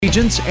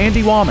Agents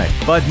Andy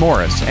Womack, Bud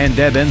Morris, and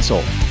Deb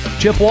Insel.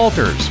 Chip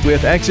Walters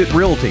with Exit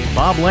Realty,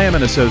 Bob Lamb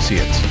and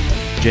Associates.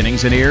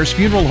 Jennings and Ayers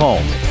Funeral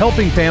Home,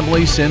 helping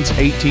families since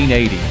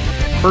 1880.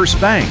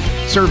 First Bank,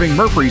 serving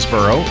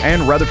Murfreesboro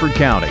and Rutherford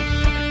County.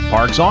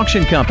 Parks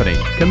Auction Company,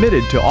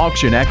 committed to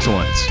auction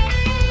excellence.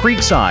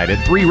 Creekside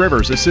at Three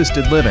Rivers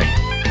Assisted Living.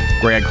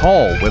 Greg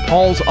Hall with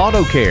Hall's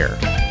Auto Care.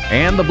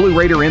 And the Blue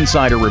Raider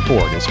Insider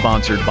Report is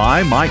sponsored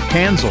by Mike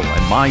Panzel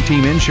and My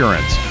Team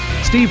Insurance,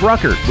 Steve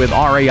Ruckert with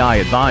RAI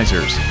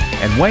Advisors,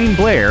 and Wayne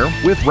Blair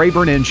with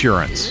Rayburn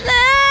Insurance.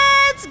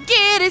 Let's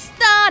get it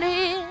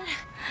started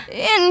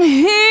in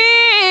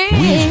here.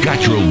 We've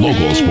got your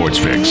local sports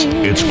fix.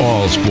 It's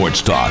all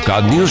sports talk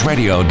on News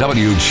Radio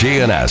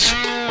WGNS.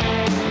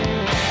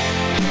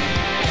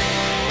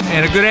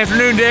 And a good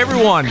afternoon to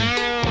everyone.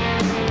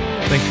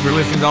 Thank you for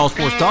listening to All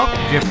Sports Talk.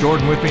 Jeff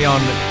Jordan with me on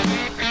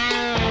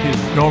his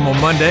normal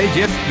Monday.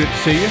 Jeff, good to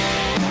see you.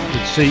 Good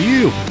to see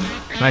you.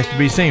 Nice to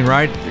be seen,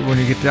 right? When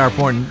you get to our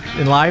point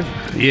in life.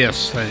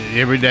 Yes,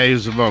 every day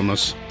is a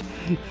bonus.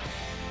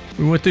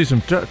 We went through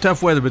some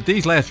tough weather, but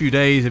these last few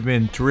days have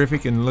been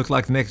terrific, and it looks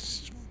like the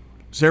next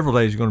several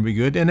days are going to be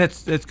good. And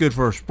that's good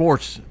for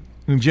sports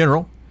in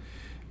general.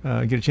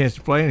 Get a chance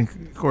to play, and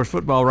of course,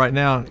 football right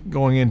now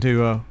going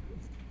into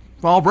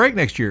fall break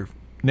next week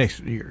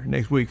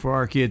for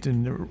our kids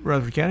in the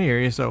Rutherford County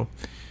area. So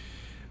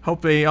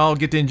hope they all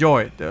get to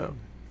enjoy it.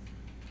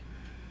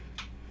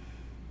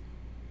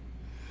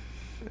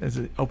 As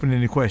an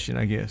open-ended question,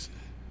 I guess.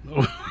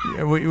 What do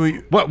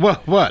you want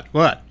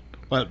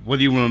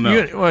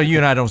to know? You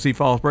and I don't see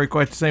fall break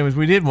quite the same as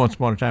we did once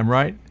upon a time,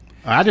 right?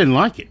 I didn't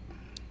like it.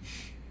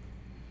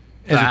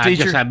 As a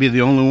teacher, I guess I'd be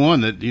the only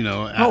one that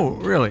Oh,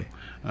 really?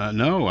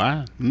 No,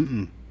 I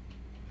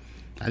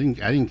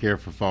didn't care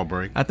for fall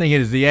break. I think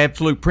it is the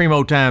absolute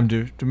primo time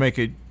to make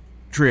a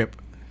trip.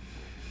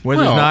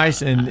 Weather's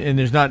nice, and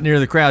there's not near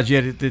the crowds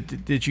yet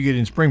that you get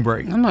in spring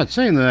break. I'm not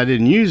saying that I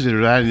didn't use it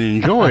or I didn't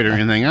enjoy it or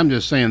anything. I'm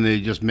just saying that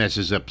it just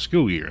messes up the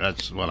school year.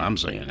 That's what I'm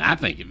saying. I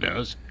think it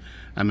does.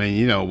 I mean,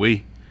 you're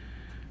in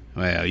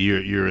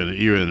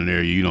an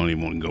area you don't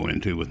even want to go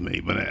into with me.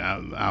 But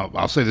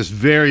I'll say this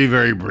very,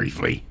 very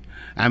briefly.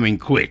 I mean,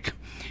 quick.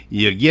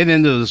 You get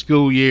into the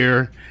school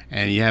year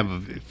and you have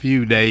a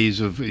few days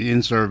of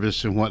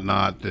in-service and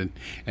whatnot, and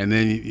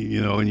then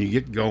and you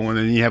get going,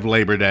 and you have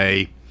Labor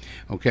Day.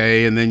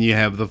 Okay, and then you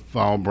have the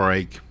fall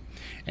break,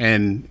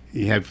 and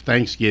you have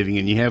Thanksgiving,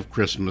 and you have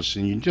Christmas,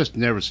 and you just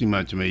never seem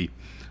to me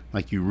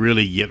like you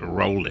really get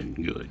rolling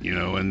good,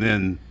 and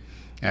then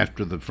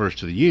after the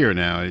first of the year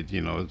now, it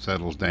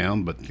settles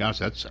down, but gosh,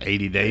 that's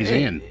 80 days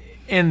in.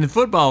 And the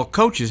football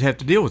coaches have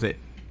to deal with it.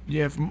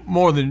 You have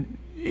more than,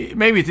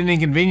 maybe it's an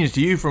inconvenience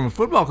to you from a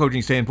football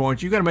coaching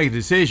standpoint. You've got to make a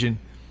decision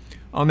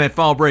on that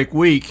fall break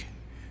week.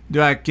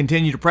 Do I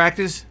continue to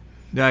practice?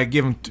 Do I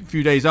give them a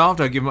few days off?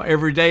 Do I give them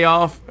every day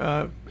off?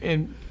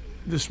 And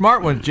the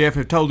smart ones, Jeff,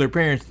 have told their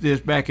parents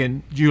this back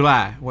in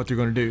July, what they're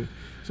going to do.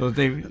 So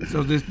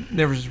this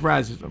never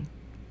surprises them.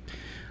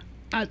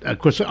 Of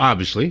course,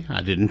 obviously,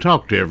 I didn't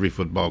talk to every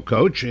football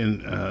coach,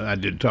 and I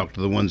did talk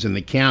to the ones in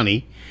the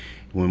county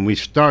when we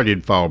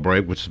started fall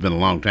break, which has been a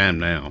long time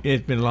now.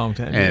 It's been a long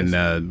time, and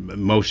yes.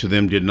 Most of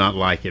them did not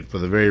like it for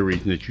the very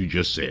reason that you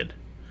just said.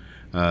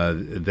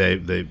 They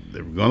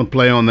were going to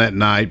play on that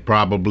night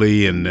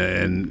probably,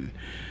 and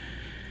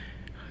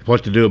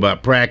what to do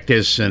about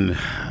practice and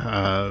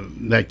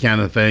that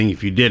kind of thing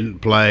if you didn't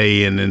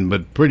play,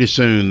 but pretty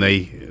soon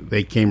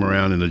they came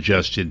around and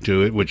adjusted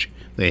to it, which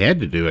they had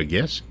to do, I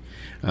guess.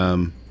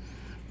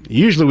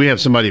 Usually we have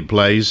somebody that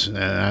plays.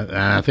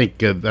 I think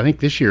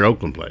this year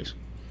Oakland plays.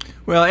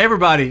 Well,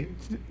 everybody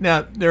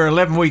now they're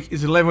 11-week.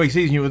 It's an 11-week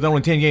season with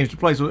only 10 games to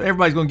play, so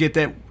everybody's going to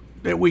get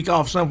that week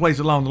off someplace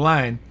along the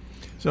line.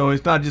 So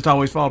it's not just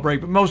always fall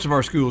break, but most of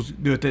our schools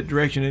do it that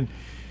direction.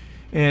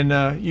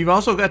 And you've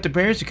also got the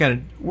parents to kind of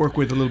work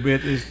with a little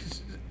bit.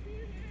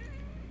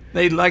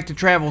 They like to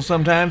travel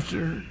sometimes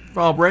to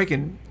fall break,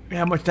 and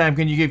how much time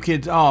can you give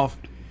kids off?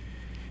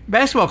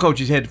 Basketball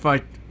coaches had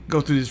to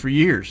go through this for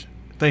years.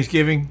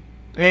 Thanksgiving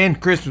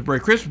and Christmas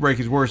break. Christmas break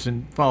is worse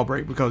than fall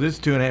break because it's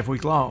 2.5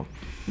 weeks long.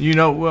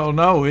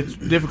 No, it's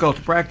difficult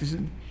to practice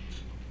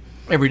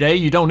every day.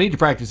 You don't need to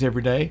practice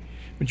every day,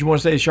 but you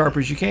want to stay as sharp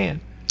as you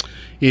can.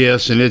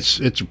 Yes, and it's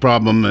a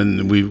problem,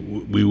 and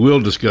we will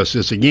discuss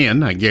this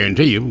again, I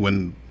guarantee you,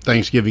 when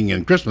Thanksgiving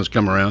and Christmas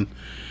come around,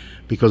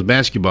 because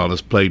basketball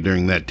is played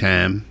during that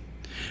time.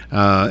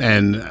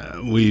 And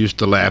we used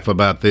to laugh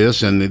about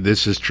this, and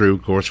this is true,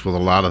 of course, with a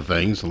lot of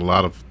things, a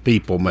lot of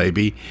people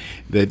maybe,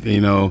 that,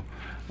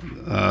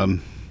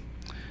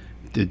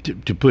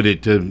 to put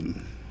it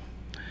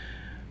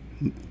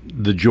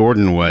the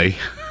Jordan way,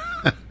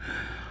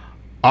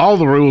 all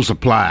the rules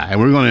apply, and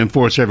we're going to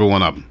enforce every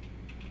one of them.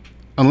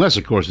 Unless,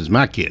 of course, it's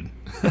my kid.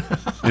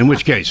 In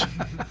which case,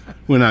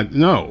 we're not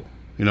going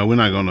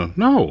to,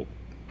 no.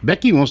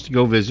 Becky wants to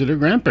go visit her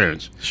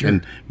grandparents. Sure.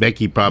 And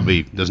Becky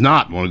probably does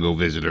not want to go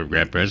visit her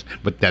grandparents,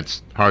 but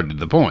that's hard to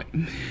the point.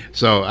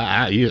 So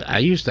I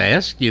used to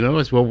ask,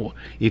 well,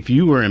 if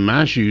you were in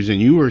my shoes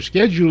and you were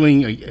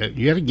scheduling,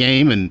 you had a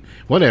game and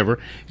whatever,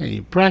 and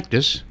you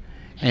practice,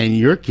 and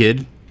your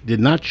kid did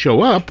not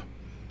show up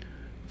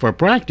for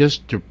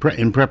practice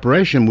in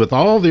preparation with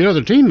all the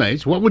other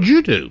teammates, what would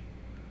you do?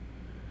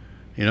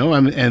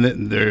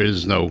 And there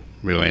is no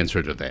real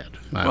answer to that.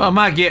 Well,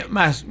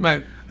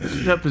 my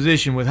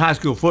position with high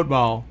school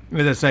football,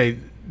 as I say,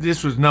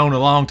 this was known a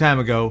long time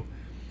ago,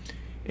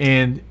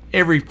 and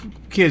every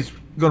kid's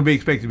going to be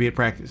expected to be at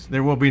practice.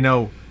 There will be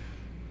no,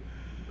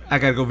 I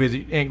got to go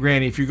visit Aunt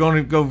Granny. If you're going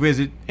to go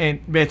visit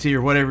Aunt Betsy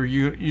or whatever,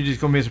 you're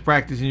just going to miss a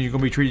practice, and you're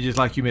going to be treated just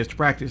like you missed a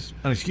practice,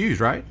 unexcused,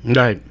 right?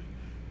 Right.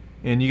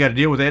 And you got to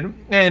deal with that.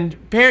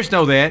 And parents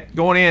know that.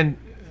 Going in,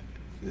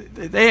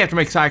 they have to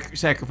make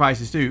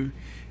sacrifices too.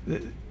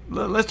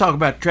 Let's talk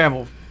about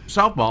travel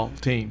softball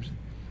teams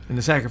and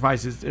the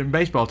sacrifices and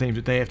baseball teams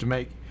that they have to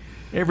make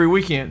every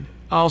weekend,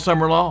 all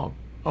summer long,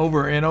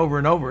 over and over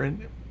and over.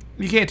 And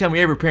you can't tell me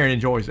every parent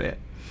enjoys that.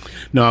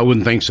 No, I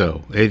wouldn't think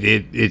so.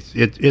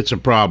 It's a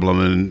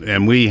problem,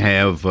 and we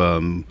have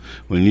when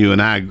you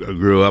and I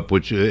grew up,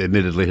 which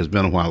admittedly has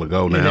been a while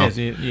ago now.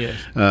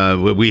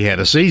 Yes. We had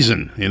a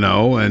season,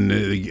 and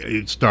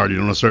it started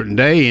on a certain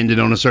day, ended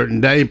on a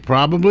certain day,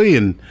 probably,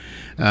 and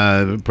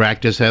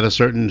practice had a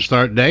certain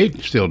start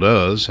date, still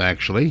does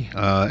actually,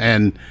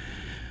 and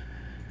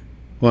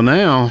well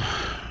now,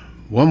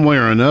 one way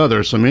or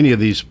another, so many of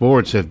these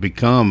sports have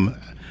become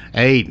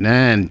 8,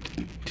 9,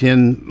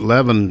 10,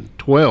 11,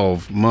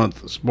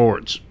 12-month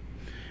sports.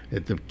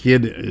 That the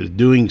kid is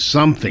doing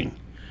something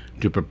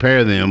to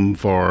prepare them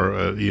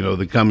for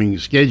the coming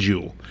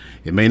schedule.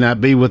 It may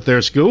not be with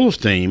their school's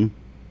team,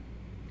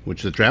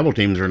 which the travel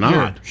teams are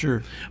not.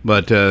 Sure.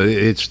 But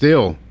it's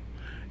still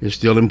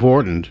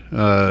important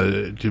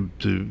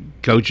to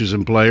coaches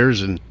and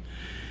players, and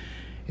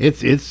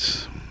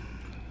it's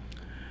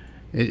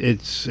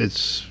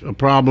a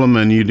problem.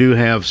 And you do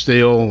have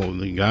still,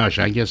 gosh,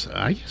 I guess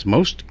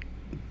most.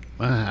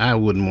 I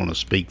wouldn't want to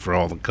speak for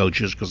all the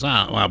coaches because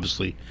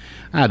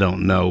I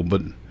don't know,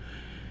 but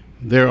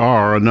there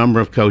are a number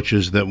of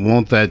coaches that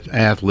want that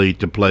athlete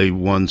to play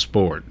one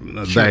sport,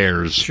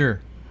 theirs. Sure.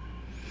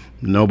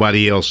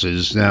 Nobody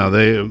else's. Now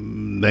they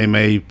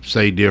may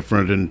say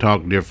different and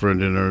talk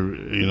different,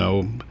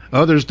 and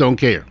others don't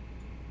care.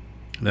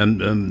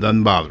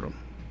 Doesn't bother them.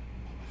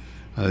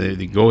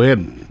 They go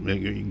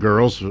ahead,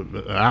 girls.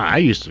 I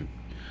used to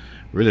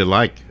really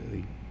like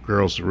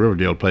girls at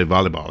Riverdale play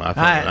volleyball.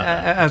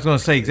 I was going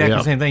to say exactly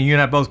the same thing. You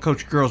and I both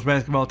coached girls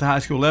basketball at the high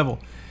school level,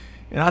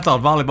 and I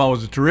thought volleyball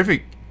was a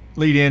terrific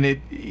lead-in.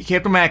 It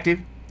kept them active.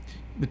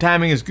 The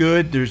timing is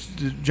good. There's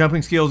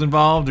jumping skills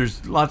involved.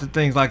 There's lots of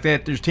things like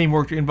that. There's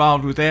teamwork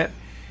involved with that,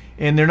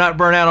 and they're not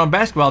burnt out on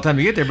basketball time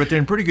to get there, but they're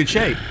in pretty good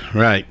shape.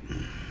 Right.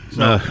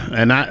 So,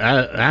 and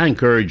I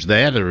encourage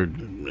that. Or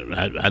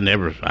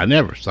I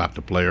never stopped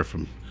a player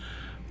from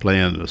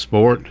playing a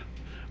sport.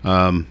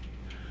 And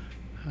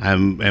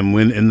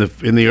when in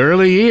the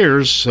early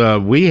years,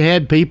 we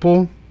had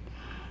people.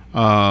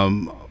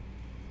 I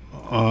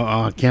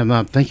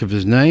cannot think of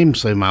his name.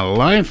 Save my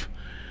life.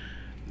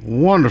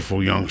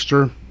 Wonderful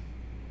youngster.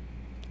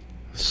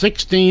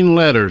 16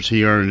 letters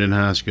he earned in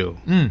high school.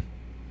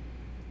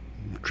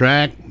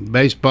 Track,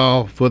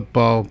 baseball,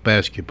 football,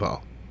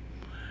 basketball,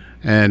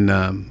 and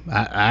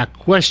I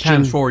question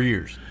times 4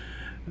 years.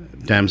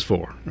 Times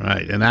 4,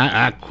 right? And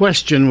I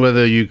question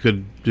whether you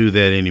could do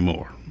that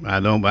anymore.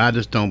 I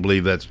just don't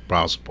believe that's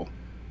possible.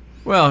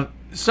 Well,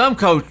 some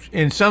coach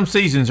in some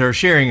seasons are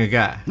sharing a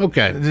guy.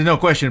 Okay. There's no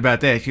question about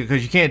that,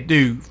 because you can't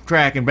do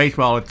track and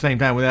baseball at the same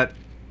time without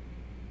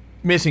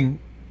missing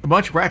a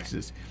bunch of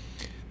practices.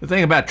 The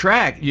thing about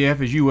track,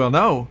 Jeff, as you well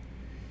know,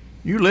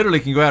 you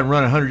literally can go out and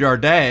run a 100-yard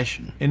dash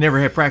and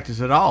never have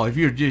practice at all if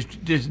you're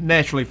just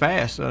naturally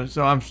fast.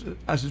 So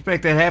I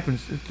suspect that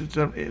happens.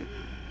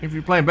 If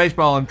you're playing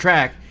baseball and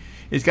track,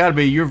 it's got to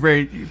be you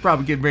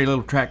probably get very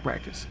little track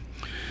practice.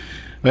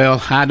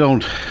 Well, I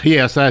don't.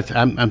 Yes,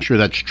 I'm sure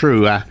that's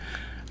true.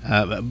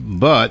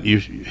 But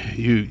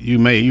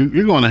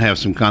you're going to have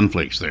some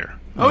conflicts there.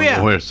 Oh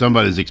yeah, where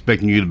somebody's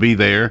expecting you to be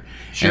there,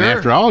 sure. And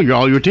after all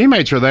your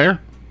teammates are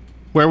there.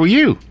 Where were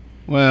you?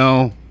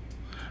 Well,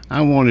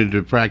 I wanted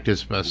to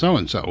practice by so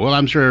and so. Well,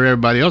 I'm sure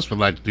everybody else would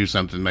like to do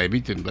something maybe,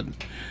 but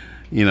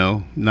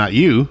not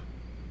you.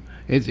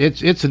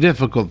 It's a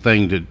difficult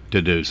thing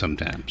to do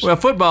sometimes. Well,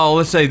 football.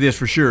 Let's say this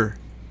for sure.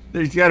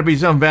 There's got to be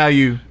some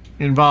value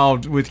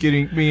involved with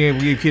being able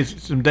to give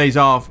kids some days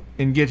off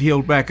and get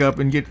healed back up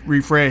and get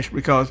refreshed,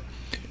 because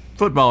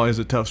football is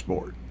a tough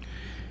sport.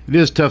 It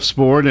is a tough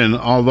sport, and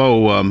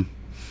although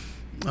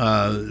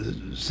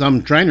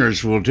some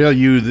trainers will tell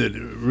you that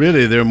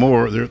really there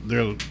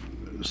are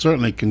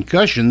certainly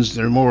concussions.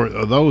 There are more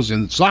of those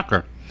in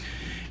soccer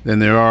than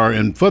there are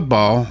in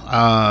football, and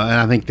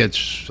I think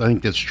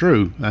that's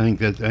true. I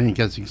think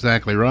that's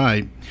exactly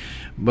right.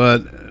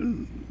 But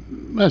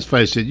let's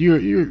face it,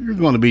 you're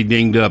going to be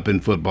dinged up in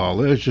football.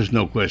 There's just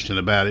no question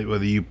about it.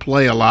 Whether you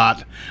play a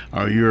lot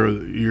or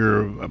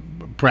you're a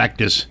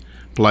practice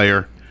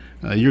player,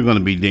 you're going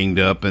to be dinged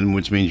up, and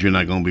which means you're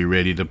not going to be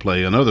ready to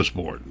play another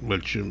sport.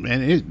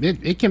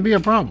 It can be a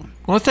problem.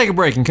 Well, let's take a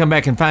break and come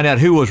back and find out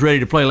who was ready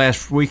to play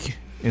last week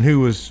and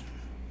who was.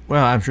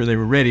 Well, I'm sure they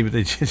were ready, but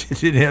they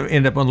just didn't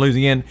end up on the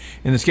losing end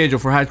in the schedule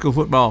for high school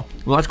football.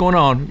 Lots going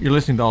on. You're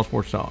listening to All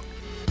Sports Talk.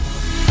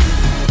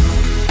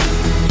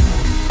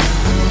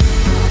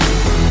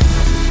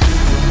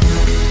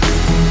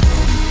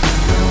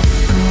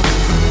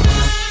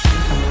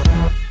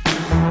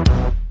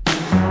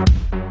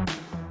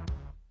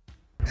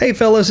 Hey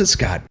fellas, it's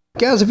Scott.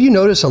 Guys, if you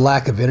notice a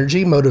lack of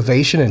energy,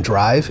 motivation, and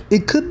drive,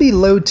 it could be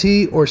low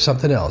T or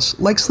something else,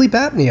 like sleep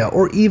apnea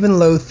or even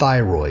low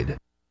thyroid.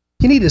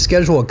 You need to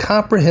schedule a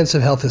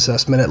comprehensive health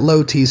assessment at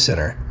Low T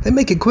Center. They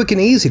make it quick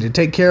and easy to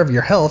take care of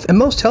your health, and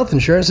most health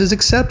insurance is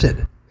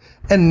accepted.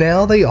 And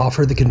now they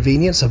offer the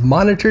convenience of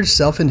monitored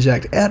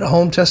self-inject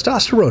at-home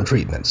testosterone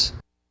treatments.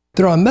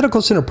 They're on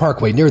Medical Center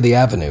Parkway near the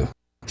Avenue.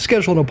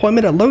 Schedule an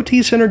appointment at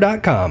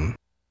lowtcenter.com.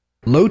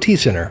 Low T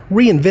Center,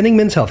 reinventing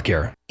men's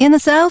healthcare. In the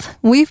South,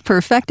 we've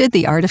perfected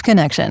the art of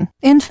connection.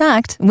 In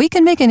fact, we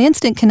can make an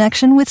instant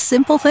connection with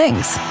simple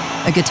things.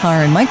 A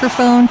guitar and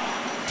microphone,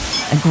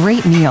 a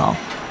great meal,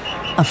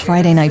 a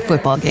Friday night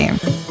football game.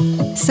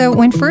 So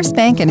when First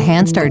Bank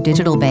enhanced our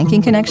digital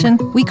banking connection,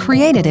 we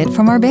created it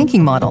from our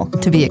banking model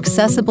to be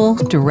accessible,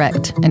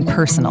 direct, and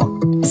personal.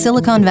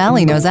 Silicon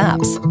Valley knows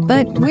apps,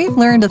 but we've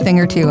learned a thing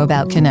or two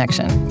about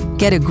connection.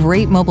 Get a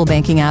great mobile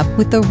banking app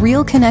with the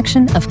real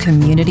connection of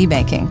community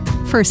banking.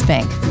 First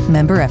Bank,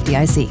 member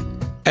FDIC.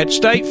 At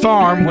State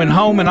Farm, when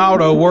home and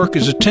auto work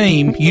as a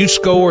team, you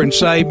score and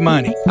save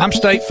money. I'm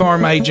State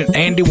Farm agent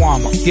Andy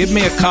Wama. Give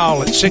me a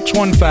call at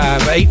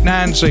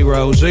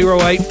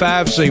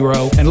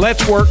 615-890-0850 and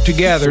let's work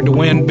together to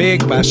win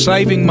big by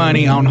saving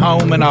money on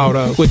home and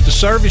auto. With the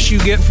service you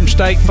get from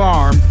State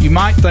Farm, you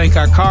might think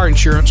our car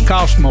insurance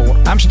costs more.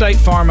 I'm State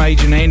Farm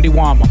agent Andy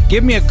Wama.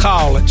 Give me a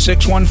call at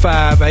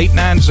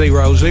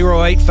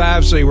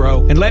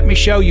 615-890-0850 and let me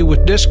show you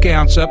with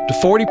discounts up to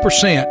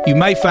 40%. You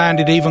may find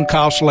it even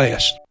costs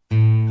less.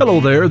 Hello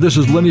there, this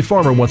is Lenny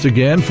Farmer once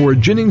again for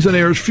Jennings &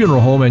 Ayers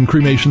Funeral Home and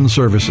Cremation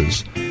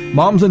Services.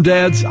 Moms and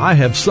dads, I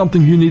have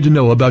something you need to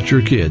know about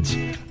your kids.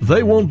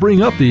 They won't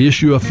bring up the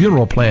issue of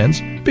funeral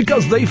plans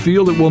because they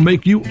feel it will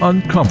make you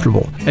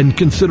uncomfortable and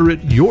consider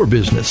it your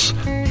business.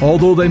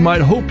 Although they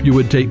might hope you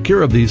would take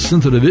care of these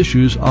sensitive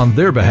issues on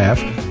their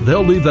behalf,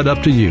 they'll leave that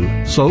up to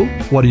you. So,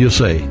 what do you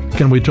say?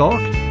 Can we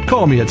talk?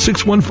 Call me at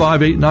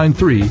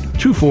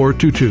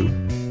 615-893-2422.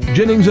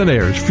 Jennings &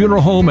 Ayers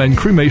Funeral Home and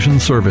Cremation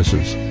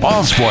Services.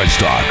 All Sports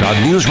Talk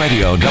on News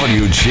Radio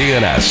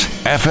WGNS,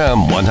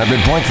 FM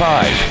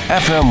 100.5,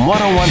 FM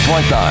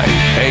 101.9,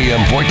 AM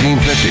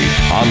 1450,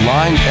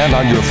 online and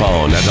on your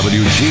phone at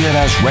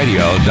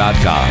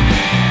WGNSradio.com.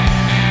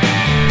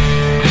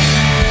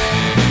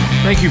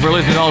 Thank you for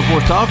listening to All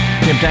Sports Talk.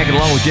 Tim Tackett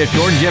along with Jeff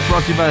Jordan. Jeff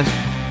brought to you by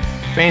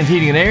Fans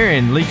Heating and Air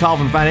and Lee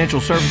Colvin Financial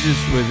Services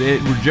with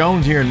Edward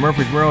Jones here in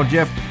Murfreesboro.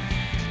 Jeff,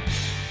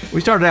 we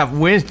started out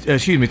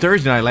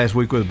Thursday night last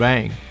week with a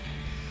bang.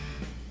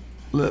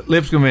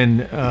 Lipscomb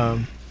and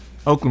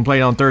Oakland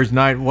played on Thursday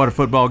night. What a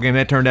football game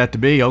that turned out to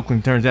be.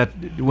 Oakland turns out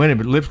to win it,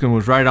 but Lipscomb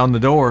was right on the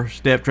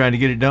doorstep trying to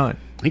get it done.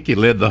 I think he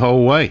led the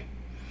whole way.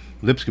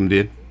 Lipscomb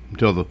did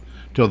until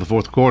the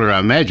fourth quarter. I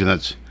imagine our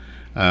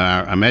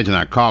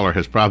caller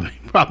has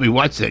probably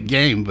watched that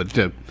game, but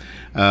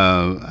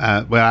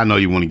I know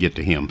you want to get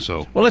to him.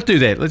 So well, let's do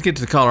that. Let's get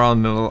to the caller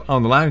on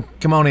the line.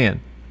 Come on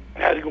in.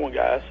 How's it going,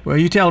 guys? Well,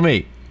 you tell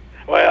me.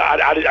 Well,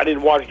 I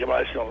didn't watch it.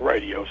 I listened on the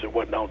radio, so it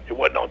wasn't on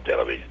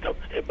television. So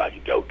everybody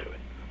could go to it.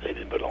 They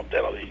didn't put it on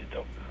television,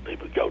 so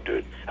people could go to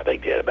it. I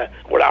think they had about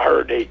what I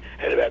heard. They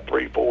had about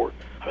 3-4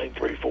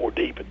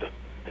 deep at the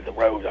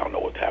rows. I don't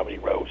know how many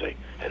rows they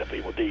had.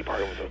 People deep. I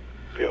heard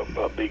it was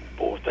a big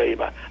full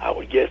stadium. I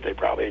would guess they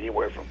probably had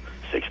anywhere from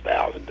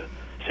 6,000 to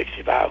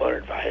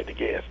 6,500 if I had to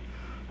guess.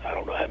 I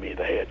don't know how many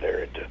they had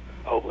there at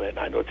Oakland.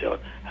 I know telling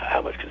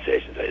how much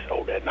concessions they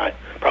sold that night.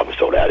 Probably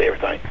sold out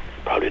everything.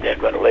 Probably didn't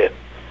have run left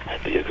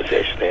at the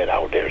concession stand, I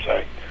would dare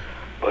say.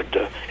 But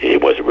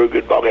it was a real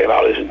good ball game.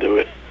 I listened to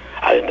it.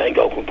 I didn't think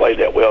Oakland played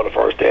that well in the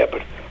first half,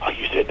 but like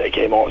you said, they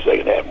came on the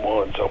second half and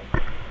won, so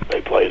they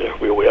played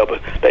real well.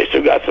 But they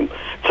still got some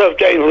tough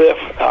games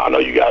left. I know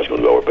you guys are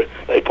going to go over, but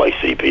they play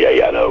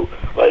CPA. I know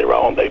later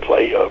on they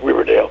play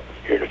Riverdale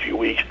here in a few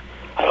weeks.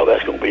 I know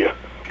that's going to be a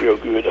real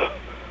good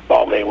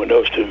ball game when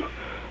those two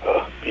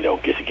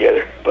get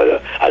together.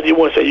 But I did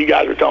want to say, you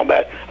guys were talking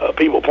about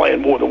people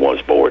playing more than one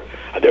sport.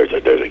 There's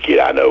a kid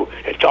I know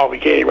at Coffee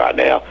County right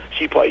now.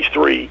 She plays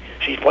 3.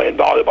 She's playing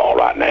volleyball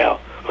right now.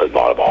 The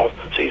volleyball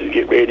season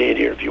get ready in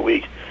here in a few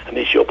weeks, and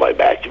then she'll play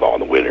basketball in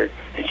the winter,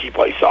 and she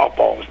plays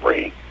softball in the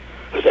spring.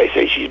 Because they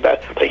say she's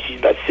about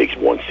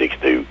 6'1",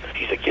 6'2".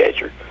 She's a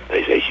catcher.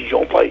 They say she's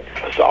gonna play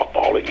a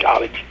softball in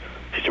college.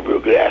 She's a real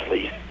good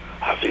athlete.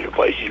 I've seen her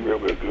play. She's real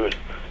good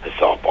at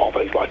softball,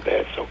 things like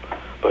that. So.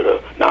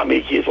 But not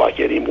many kids like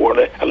that anymore,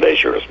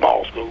 unless you're in a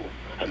small school.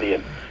 and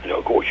then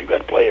of course you got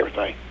to play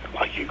everything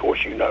like you, of course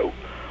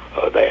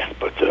that.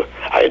 But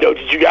I didn't know,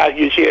 did you guys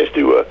get a chance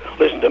to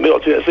listen to Middle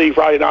Tennessee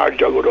Friday night, or did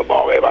you go to a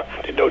ball game? I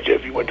didn't know,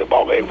 Jeff, you went to a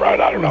ball game Friday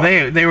night or not.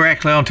 They were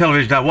actually on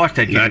television. I watched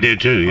that game. I did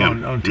too, yeah.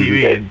 On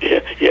TV.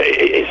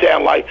 It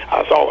sounded like,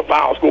 I saw the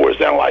final score, it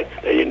sounded like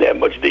they didn't have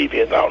much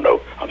defense. I don't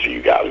know. I'm sure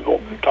you guys are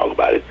going to talk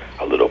about it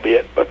a little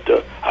bit, but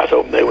I was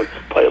hoping they would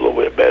play a little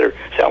bit better. It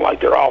sounded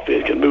like their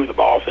offense can move the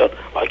ball. Sounded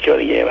like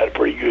Cunningham had a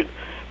pretty good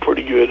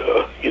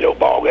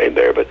ball game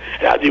there. But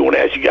and I do want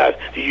to ask you guys,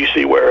 did you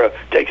see where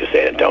Texas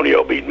San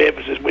Antonio beat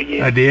Memphis this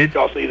weekend? I did.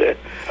 Y'all see that?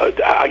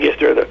 I guess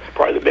they're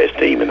probably the best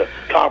team in the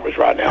conference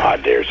right now, I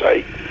dare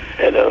say.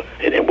 And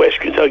in West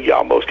Kentucky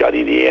almost got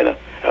Indiana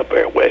up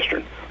there at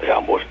Western. They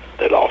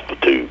lost the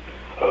 2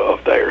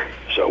 up there.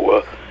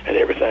 So and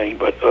everything,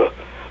 but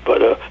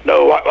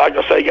no, like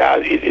I say,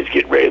 guys, it's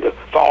getting ready. The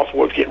fall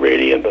sports getting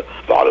ready, and the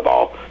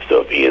volleyball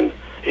stuff is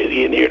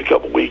in here in a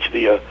couple of weeks.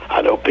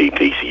 I know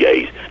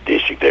PCA's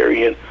district they're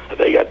in.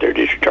 They got their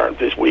district tournament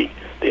this week.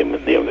 Them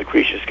the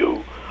Christian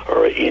school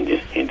are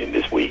ending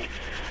this week,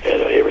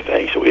 and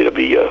everything. So it'll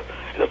be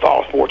the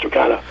fall sports are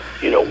kind of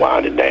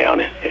winding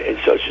down and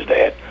such as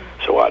that.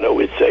 So I know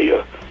it's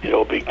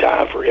a big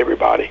time for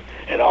everybody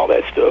and all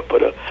that stuff.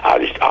 But I'll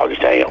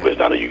just hang out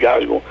listening. I know you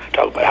guys are going to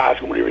talk about high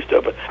school and different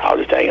stuff, but I'll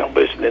just hang out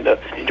listening and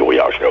enjoy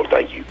y'all show.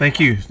 Thank you. Thank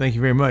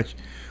you very much.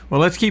 Well,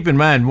 let's keep in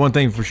mind one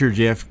thing for sure,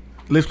 Jeff.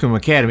 Lipscomb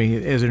Academy,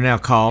 as they're now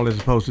called, as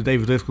opposed to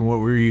David Lipscomb, what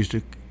we're used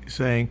to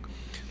saying,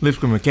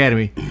 Lipscomb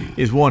Academy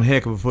is one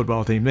heck of a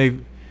football team.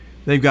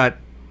 They've got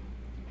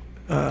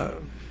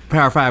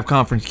Power 5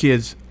 conference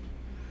kids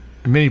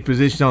in many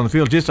positions on the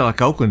field, just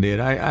like Oakland did.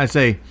 I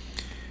say,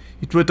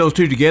 you put those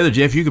two together,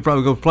 Jeff, you could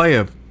probably go play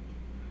a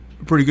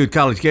pretty good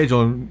college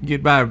schedule and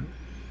get by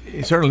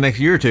certainly next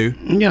year or two.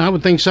 Yeah, I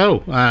would think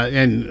so.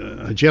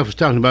 And Jeff was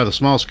talking about a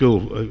small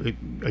school,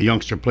 a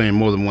youngster playing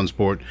more than one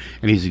sport,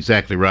 and he's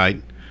exactly right.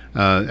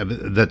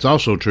 That's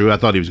also true. I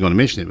thought he was going to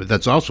mention it, but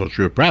that's also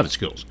true of private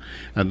schools.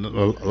 And a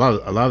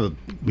lot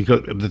of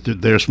because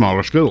they're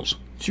smaller schools,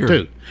 sure,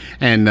 too.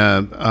 And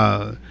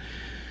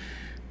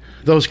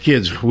those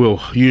kids will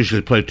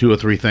usually play 2 or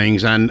 3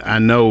 things. I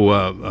know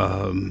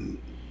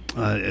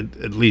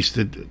at least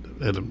at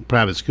a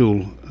private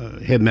school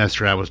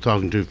headmaster I was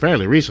talking to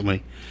fairly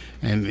recently,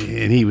 and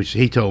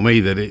he told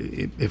me that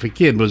if a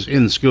kid was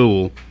in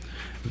school,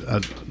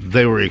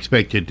 they were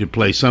expected to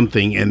play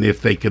something, and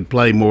if they could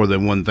play more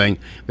than one thing,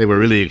 they were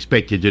really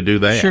expected to do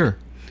that. Sure.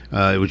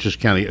 It was just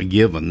kind of a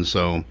given.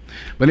 So,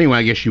 but anyway,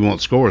 I guess you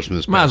want scores from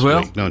this past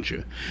week, don't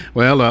you?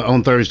 Well,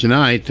 on Thursday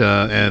night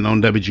and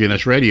on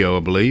WGNS Radio, I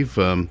believe,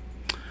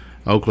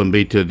 Oakland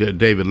beat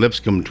David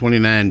Lipscomb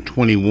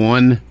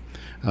 29-21.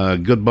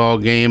 Good ball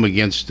game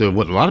against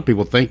what a lot of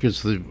people think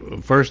is the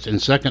first and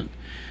second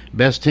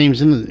best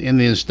teams in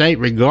the state,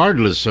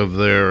 regardless of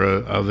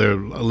their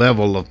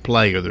level of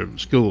play or their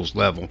school's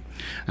level.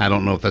 I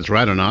don't know if that's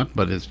right or not,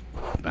 but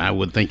I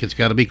would think it's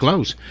got to be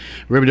close.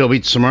 Riverdale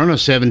beat Smyrna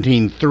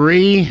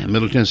 17-3.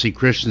 Middle Tennessee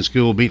Christian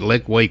School beat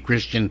Lakeway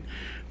Christian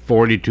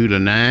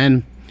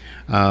 42-9.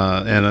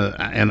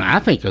 And I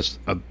think at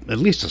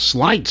least a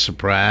slight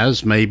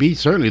surprise, maybe,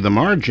 certainly the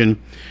margin.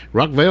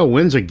 Rockvale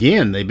wins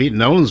again. They beat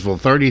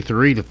Nolensville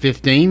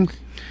 33-15.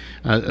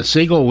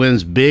 Siegel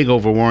wins big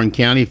over Warren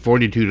County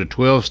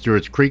 42-12.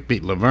 Stewart's Creek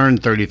beat Laverne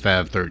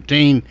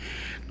 35-13.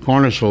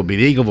 Cornersville beat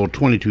Eagleville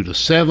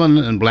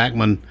 22-7, and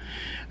Blackman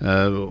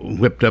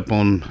whipped up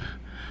on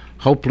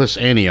Hopeless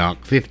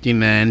Antioch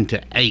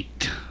 59-8.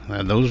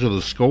 Those are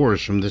the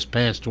scores from this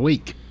past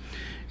week.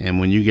 And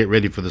when you get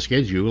ready for the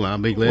schedule, I'll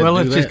be glad to do that. Well,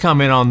 let's just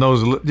comment on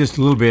those just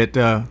a little bit.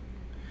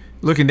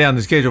 Looking down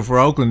the schedule for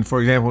Oakland, for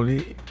example,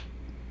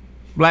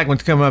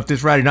 Blackman's coming up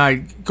this Friday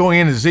night. Going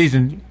into the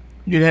season,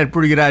 you'd had a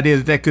pretty good idea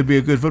that could be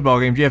a good football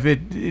game. Jeff,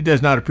 it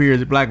does not appear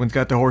that Blackman's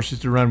got the horses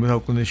to run with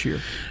Oakland this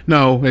year.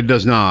 No, it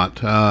does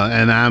not.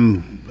 And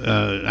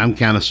I'm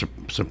kind of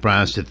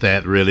surprised at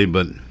that, really.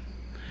 But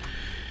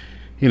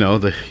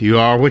you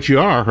are what you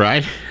are,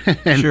 right?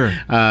 And, sure.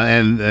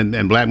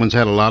 And Blackman's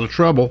had a lot of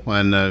trouble,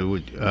 and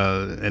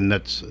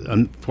that's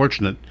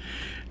unfortunate.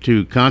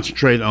 To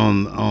concentrate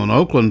on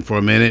Oakland for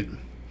a minute,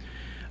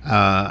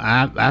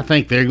 I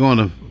think they're going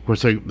to. Of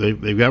course,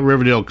 they've got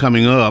Riverdale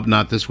coming up,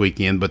 not this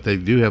weekend, but they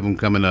do have them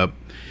coming up.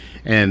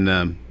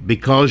 And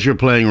because you're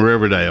playing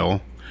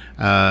Riverdale,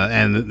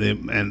 and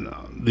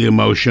the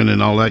emotion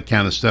and all that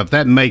kind of stuff,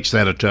 that makes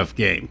that a tough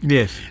game.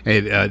 Yes.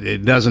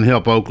 It doesn't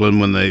help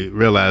Oakland when they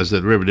realize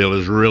that Riverdale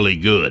is really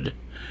good,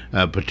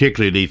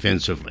 particularly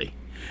defensively,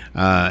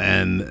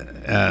 and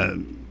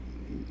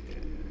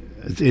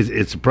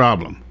it's a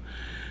problem.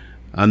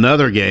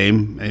 Another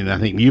game, and I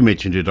think you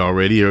mentioned it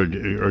already,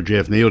 or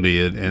Jeff Neal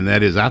did, and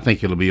that is, I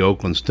think it'll be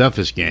Oakland's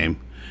toughest game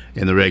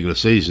in the regular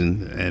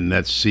season, and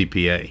that's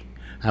CPA.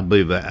 I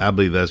believe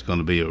that's going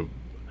to be a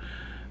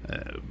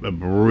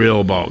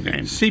real ball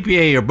game.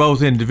 CPA are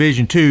both in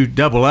Division II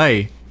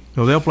AA,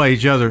 so they'll play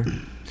each other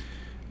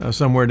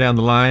somewhere down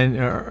the line,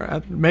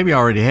 or maybe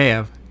already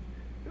have.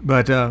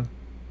 But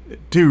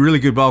two really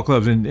good ball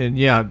clubs, and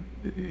yeah,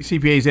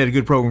 CPA's had a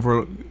good program for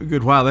a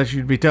good while. That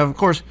should be tough. Of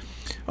course,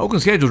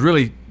 Oakland's schedule is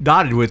really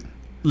dotted with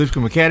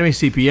Lipscomb Academy,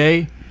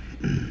 CPA,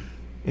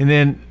 and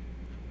then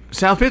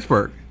South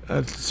Pittsburgh,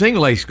 a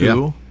single A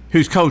school,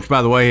 whose coach,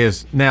 by the way,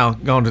 has now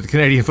gone to the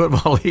Canadian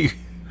Football League.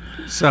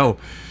 So,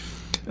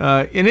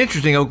 an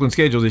interesting Oakland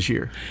schedule this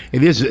year.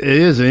 It is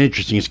an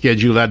interesting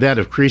schedule. I doubt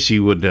if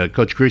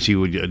Coach Creasy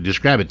would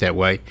describe it that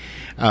way.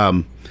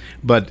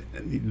 But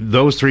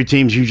those three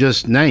teams you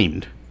just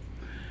named,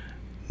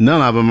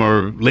 none of them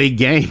are league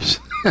games.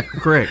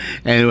 Correct.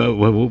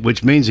 And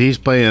which means he's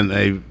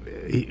playing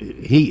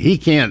he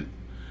can't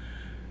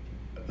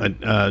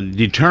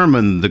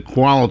determine the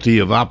quality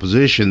of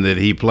opposition that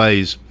he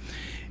plays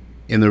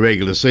in the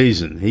regular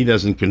season. He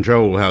doesn't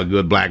control how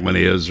good Blackman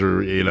is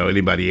or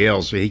anybody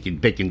else. He can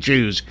pick and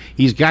choose.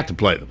 He's got to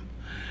play them.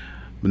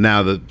 But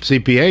now the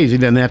CPAs, he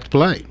doesn't have to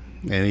play.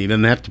 And he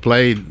doesn't have to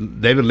play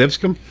David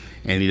Lipscomb,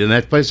 and he doesn't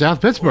have to play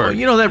South Pittsburgh.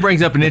 Well, that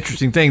brings up an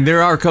interesting thing.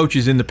 There are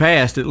coaches in the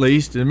past, at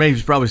least, and maybe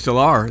probably still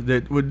are,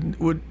 that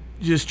would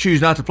just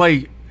choose not to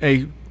play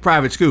a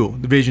private school,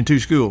 Division II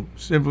school,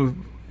 simply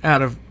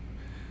out of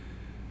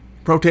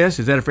protest.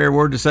 Is that a fair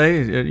word to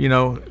say?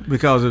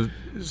 Because of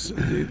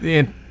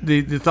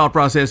the thought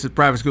process that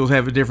private schools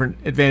have a different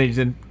advantage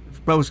than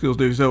public schools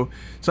do. So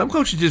some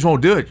coaches just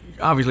won't do it.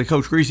 Obviously,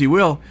 Coach Creasy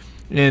will.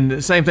 And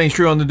the same thing's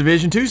true on the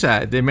Division II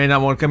side. They may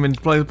not want to come in to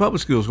play the public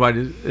schools quite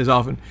as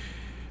often.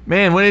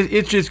 Man, when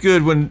it's just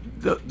good when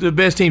the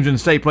best teams in the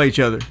state play each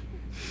other.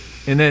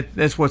 And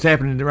that's what's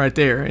happening right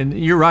there. And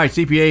you're right,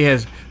 CPA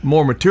has a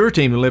more mature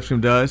team than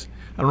Lipscomb does.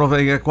 I don't know if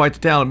they got quite the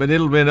talent, but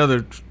it'll be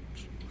another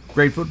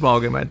great football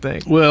game, I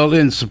think. Well,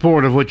 in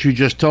support of what you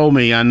just told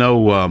me, I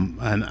know,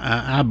 and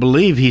I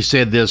believe he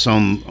said this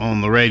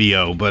on the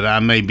radio, but I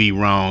may be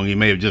wrong. He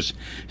may have just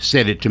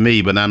said it to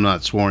me, but I'm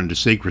not sworn to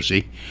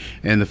secrecy.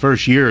 And the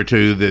first year or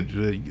two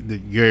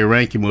that Gary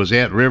Rankin was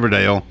at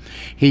Riverdale,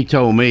 he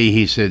told me,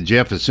 he said,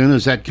 Jeff, as soon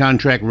as that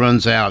contract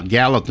runs out,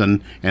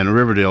 Gallatin and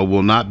Riverdale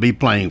will not be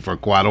playing for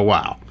quite a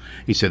while.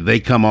 He said they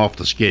come off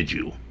the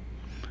schedule.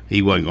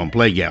 He wasn't going to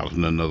play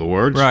Gallatin, in other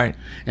words. Right.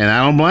 And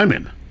I don't blame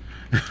him.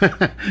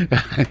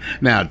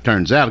 Now, it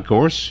turns out, of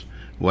course,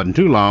 it wasn't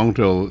too long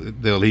till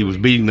he was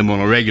beating them on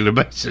a regular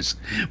basis.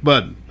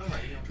 But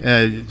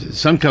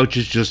some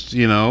coaches just,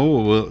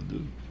 will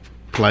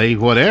play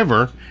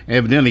whatever.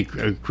 Evidently,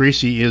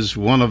 Creasy is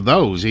one of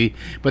those.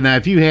 But now,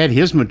 if you had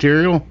his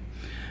material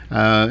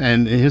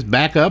and his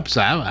backups,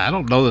 I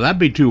don't know that I'd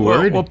be too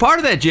worried. Well, part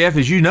of that, Jeff,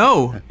 as you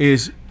know,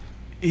 is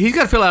he's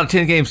got to fill out a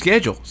 10-game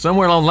schedule.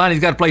 Somewhere along the line,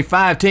 he's got to play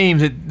 5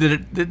 teams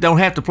that don't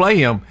have to play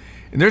him.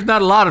 And there's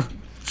not a lot of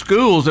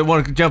schools that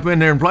want to jump in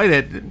there and play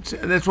that.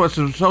 That's what's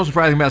so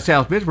surprising about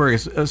South Pittsburgh,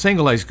 is a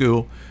single A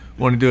school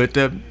want to do it.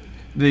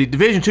 The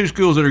Division II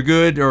schools that are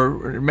good,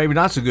 or maybe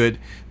not so good,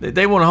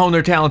 they want to hone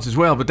their talents as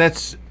well. But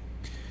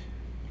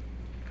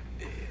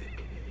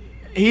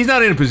he's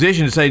not in a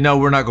position to say, no,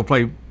 we're not going to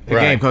play a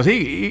game, because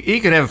he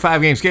could have a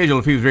 5-game schedule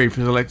if he was very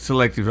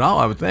selective at all,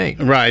 I would think.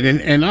 Right,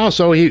 and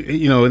also,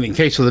 in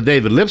case of the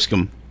David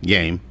Lipscomb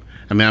game,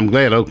 I mean, I'm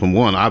glad Oakland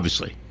won,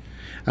 obviously.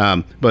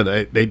 But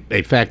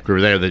a factor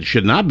there that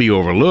should not be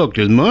overlooked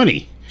is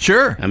money.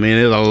 Sure. I mean,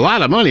 it's a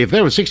lot of money. If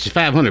there were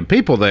 6,500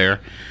 people there,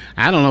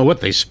 I don't know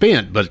what they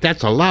spent, but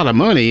that's a lot of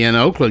money. And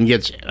Oakland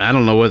gets, I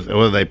don't know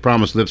whether they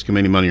promised Lipscomb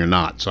any money or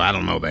not, so I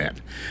don't know that.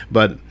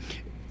 But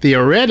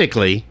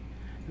theoretically,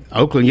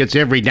 Oakland gets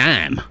every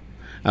dime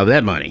of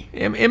that money.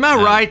 Am I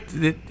right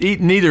that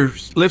neither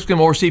Lipscomb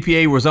or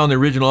CPA was on the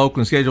original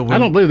Oakland schedule? I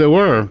don't believe they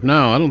were.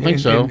 No, I don't think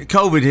so. And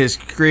COVID has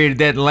created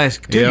that in the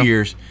last 2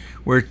 years,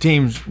 where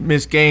teams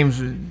miss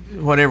games,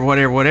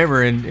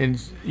 whatever,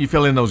 and you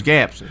fill in those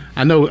gaps.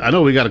 I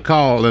know. We got a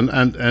call, and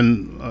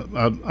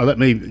let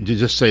me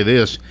just say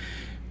this: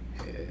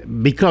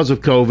 because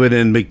of COVID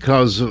and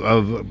because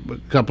of a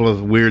couple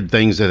of weird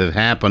things that have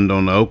happened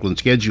on the Oakland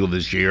schedule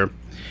this year,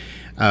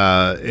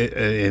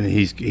 and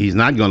he's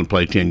not going to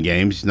play 10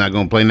 games. He's not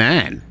going to play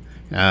 9.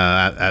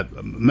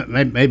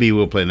 Maybe he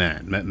will play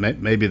 9.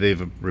 Maybe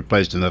they've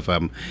replaced enough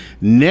of them.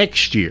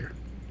 Next year,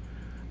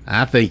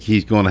 I think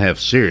he's going to have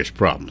serious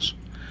problems,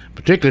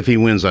 particularly if he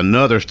wins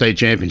another state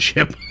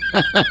championship.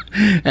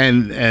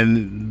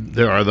 and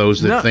there are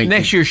those that think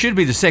next year should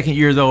be the second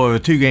year, though, of a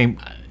 2-game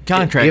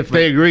contract. If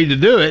they agree to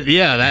do it,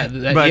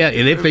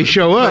 and if they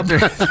show up. There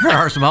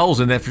are some holes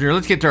in that for sure.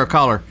 Let's get to our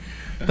caller.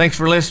 Thanks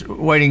for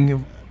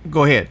waiting.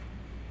 Go ahead.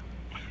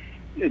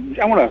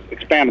 I want to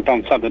expand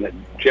upon something that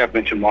Jeff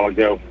mentioned a while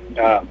ago.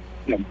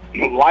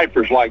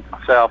 Lifers like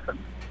myself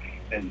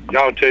and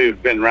y'all too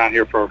have been around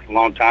here for a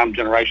long time,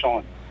 generational.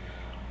 And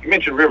you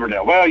mentioned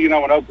Riverdale. Well,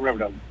 when Oakland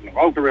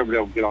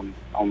Riverdale get on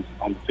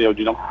the field,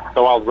 you don't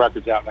throw all the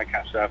records out and that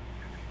kind of stuff.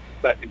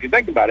 But if you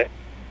think about it,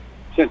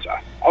 since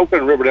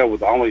Oakland and Riverdale were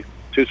the only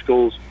 2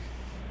 schools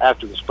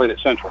after the split at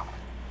Central,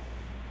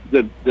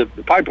 the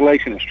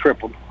population has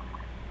tripled.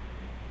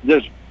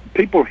 Does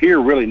people here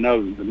really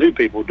know, the new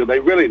people, do they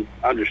really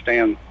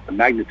understand the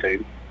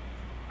magnitude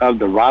of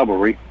the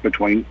rivalry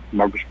between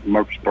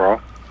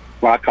Murfreesboro,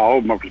 what I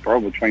call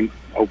Murfreesboro, between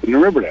Oakland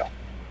and Riverdale?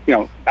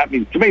 I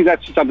mean, to me,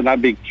 that's something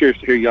I'd be curious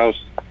to hear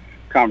y'all's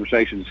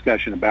conversation,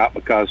 discussion about,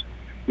 because,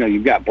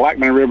 you've got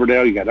Blackman and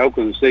Riverdale, you got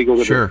Oakland and Siegel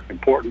that are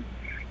important,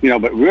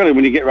 but really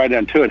when you get right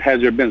down to it,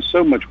 has there been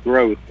so much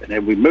growth, and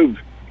have we moved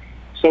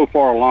so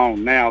far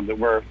along now that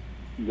we're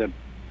the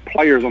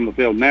players on the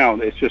field now,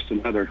 it's just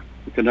another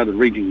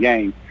region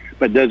game,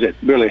 but does it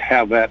really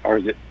have that, or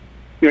is it,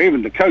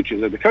 even the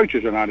coaches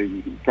are not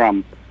even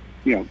from,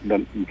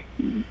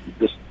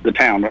 the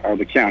town or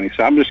the county.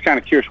 So I'm just kind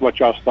of curious what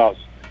y'all's thoughts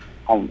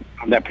on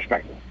that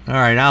perspective. All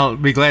right, I'll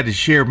be glad to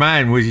share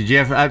mine with you,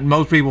 Jeff.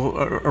 Most people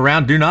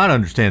around do not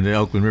understand the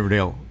Oakland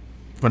Riverdale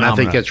phenomenon. I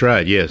think that's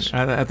right. Yes,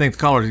 I think the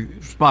caller's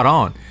spot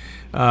on.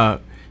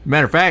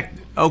 Matter of fact,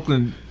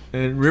 Oakland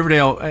and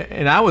Riverdale,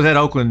 and I was at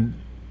Oakland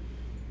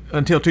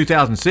until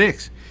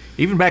 2006.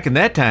 Even back in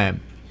that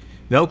time,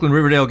 the Oakland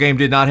Riverdale game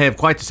did not have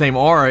quite the same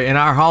aura in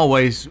our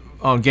hallways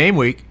on game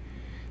week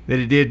that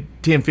it did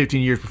 10,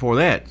 15 years before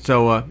that.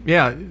 So,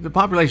 the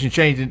population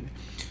changed. And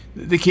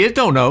the kids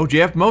don't know,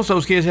 Jeff. Most of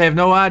those kids have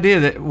no idea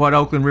that what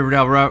Oakland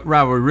Riverdale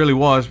rivalry really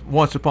was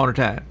once upon a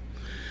time.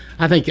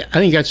 I think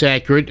that's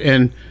accurate.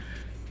 And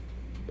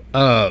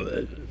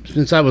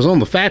since I was on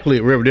the faculty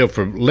at Riverdale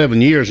for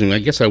 11 years, and I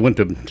guess I went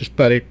to just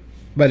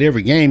about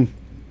every game,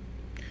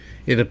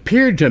 it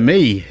appeared to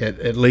me,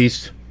 at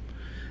least,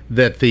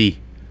 that the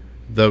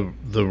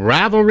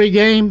rivalry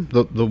game,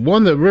 the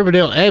one that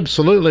Riverdale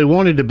absolutely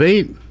wanted to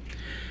beat,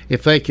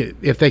 if they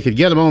could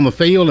get them on the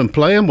field and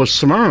play them, was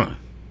Smyrna.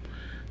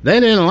 They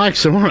didn't like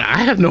Smyrna. I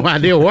have no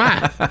idea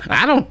why.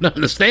 I don't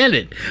understand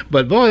it.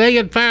 But boy, they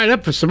get fired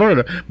up for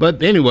Smyrna.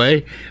 But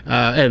anyway,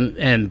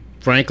 and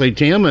frankly,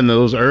 Tim, in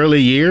those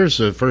early years,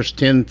 the first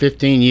 10,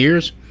 15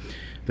 years,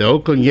 the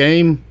Oakland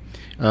game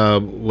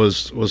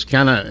was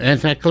kind of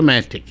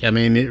anticlimactic. I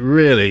mean,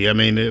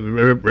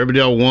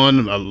 Riverdale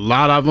won a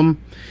lot of them,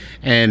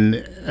 and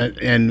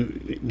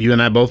you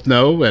and I both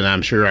know, and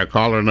I'm sure our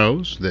caller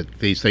knows, that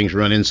these things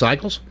run in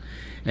cycles,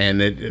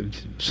 and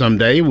that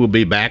someday we'll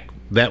be back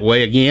that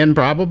way again,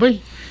 probably,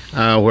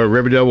 where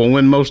Riverdale will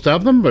win most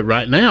of them. But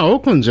right now,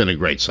 Oakland's in a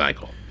great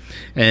cycle,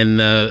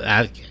 and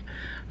I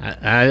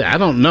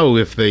don't know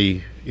if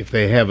they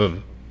have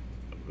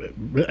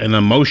an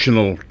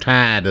emotional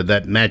tie to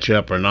that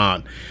matchup or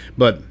not.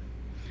 But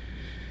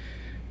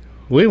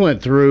we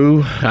went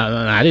through,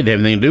 I didn't have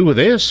anything to do with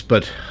this,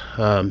 but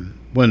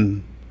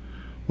when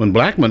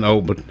Blackman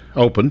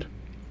opened,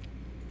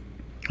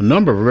 a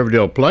number of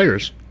Riverdale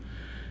players,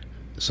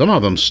 some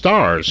of them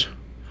stars,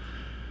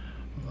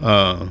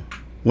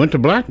 went to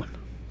Blackman.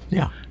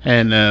 Yeah.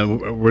 And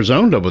were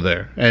zoned over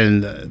there.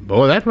 And,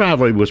 boy, that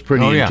rivalry was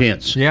pretty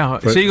intense. Yeah,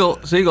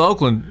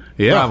 Siegel-Oakland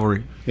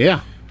rivalry.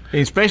 Yeah.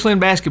 Especially in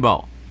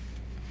basketball.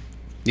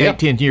 Yeah.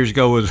 10 years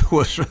ago was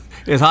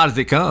as hot as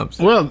it comes.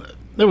 Well,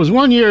 there was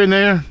one year in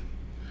there,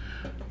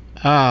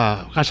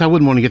 gosh, I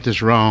wouldn't want to get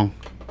this wrong,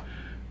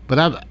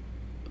 but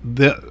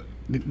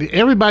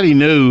everybody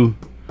knew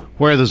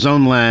where the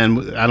zone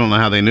line, I don't know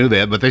how they knew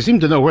that, but they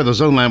seemed to know where the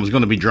zone line was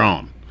going to be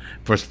drawn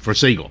for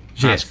Siegel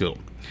High School.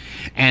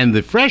 And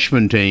the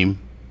freshman team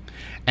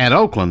at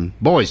Oakland,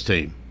 boys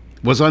team,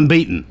 was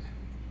unbeaten.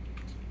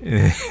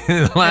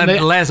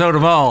 Last out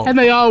of all. And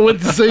they all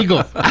went to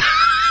Siegel.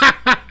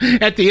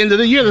 At the end of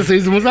the year, the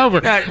season was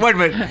over. Wait a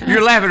minute.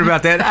 You're laughing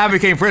about that. I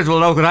became principal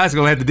at Oakland High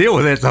School and had to deal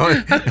with it, so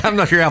I'm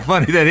not sure how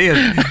funny that is.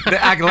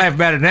 I can laugh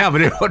about it now,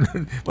 but it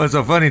wasn't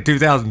so funny in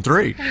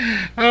 2003.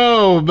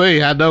 Oh,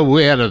 me. I know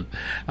we had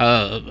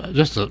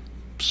just a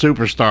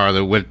superstar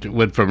that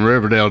went from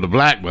Riverdale to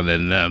Blackman,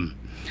 and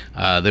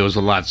there was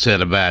a lot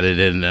said about it,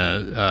 and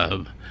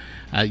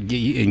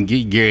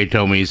Gary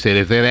told me, he said,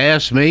 if they'd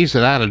asked me, he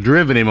said, I'd have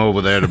driven him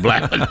over there to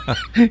Blackman.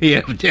 He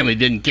evidently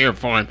didn't care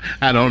for him.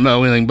 I don't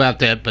know anything about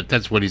that, but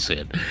that's what he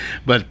said.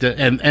 But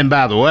and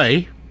by the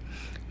way,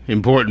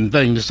 important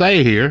thing to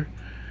say here,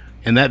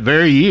 in that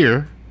very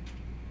year,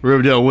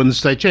 Riverdale won the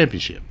state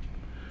championship.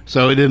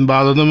 So it didn't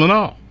bother them at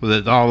all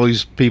that all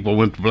these people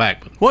went to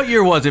Blackman. What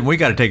year was it? We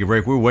got to take a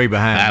break. We're way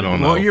behind. I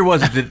don't know. What year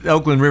was it that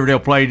Oakland Riverdale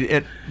played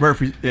at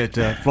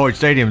Floyd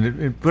Stadium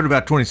and put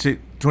about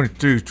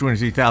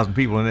 23,000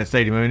 people in that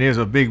stadium? I mean, it was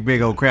a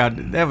big old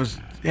crowd. That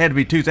had to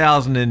be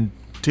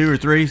 2002 or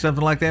 3,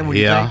 something like that.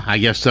 Yeah, I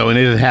guess so. And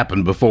it had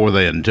happened before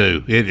then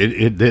too.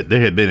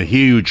 There had been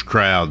huge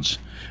crowds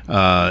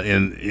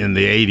in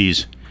the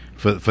 80s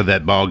for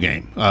that ball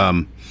game.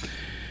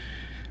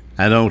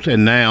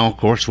 And now, of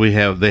course, they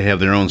have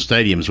their own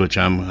stadiums, which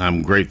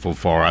I'm grateful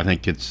for. I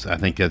think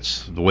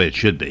that's the way it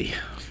should be.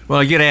 Well,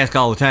 I get asked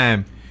all the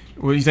time,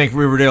 what do you think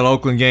Riverdale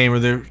Oakland game or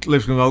the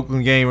Lipscomb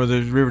Oakland game or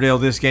the Riverdale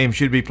this game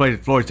should be played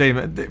at Floyd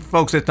Stadium?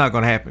 Folks, that's not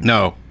going to happen.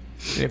 No.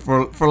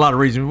 For a lot of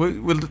reasons.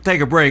 We'll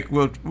take a break.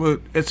 We'll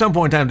at some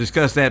point in time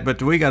discuss that,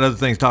 but we got other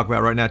things to talk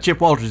about right now.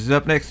 Chip Walters is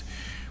up next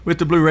with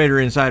the Blue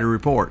Raider Insider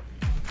Report.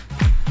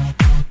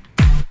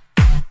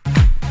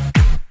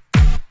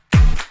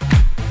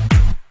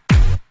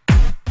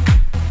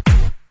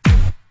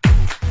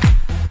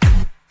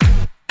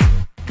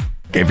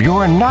 If If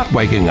you're not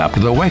waking up to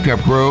the Wake Up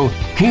Crew,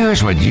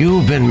 here's what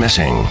you've been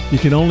missing. You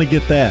can only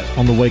get that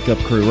on the Wake Up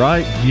Crew,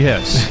 right?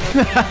 Yes.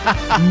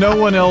 No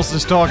one else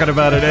is talking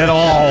about it at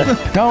all.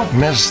 Don't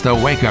miss the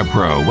Wake Up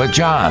Crew with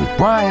John,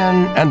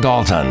 Brian, and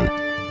Dalton.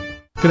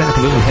 Good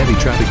afternoon. Heavy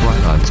traffic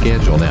right on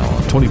schedule now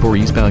on 24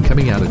 eastbound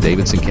coming out of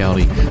Davidson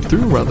County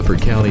through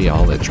Rutherford County.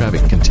 All that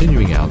traffic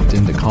continuing out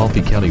into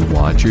Coffee County.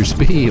 Watch your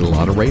speed. A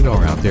lot of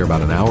radar out there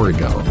about an hour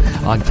ago.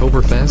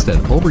 Oktoberfest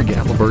at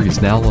Holberg-Gatlinburg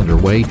is now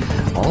underway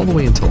all the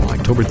way until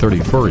October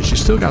 31st. You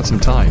still got some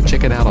time.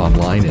 Check it out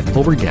online at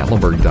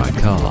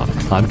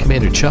holberggatlinburg.com. I'm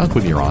Commander Chuck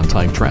with your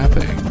on-time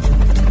traffic.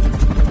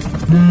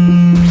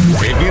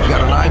 If you've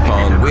got an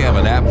iPhone, we have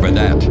an app for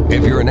that.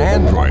 If you're an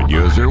Android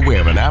user, we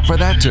have an app for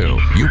that too.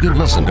 You can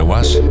listen to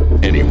us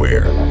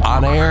anywhere,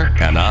 on air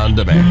and on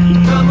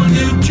demand.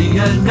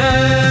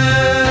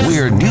 WGNS.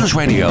 We're News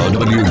Radio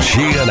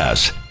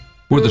WGNS.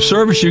 With the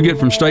service you get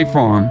from State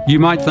Farm, you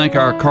might think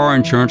our car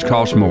insurance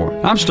costs more.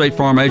 I'm State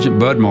Farm Agent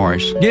Bud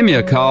Morris. Give me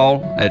a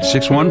call at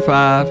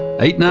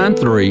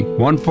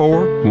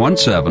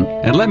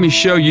 615-893-1417 and let me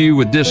show you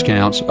with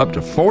discounts up to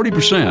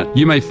 40%.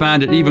 You may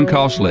find it even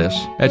costs less.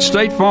 At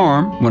State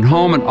Farm, when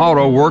home and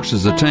auto works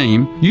as a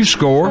team, you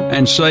score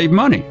and save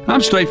money.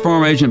 I'm State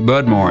Farm Agent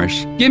Bud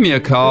Morris. Give me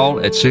a call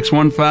at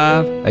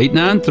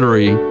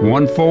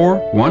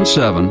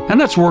 615-893-1417 and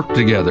let's work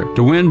together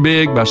to win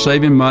big by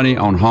saving money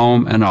on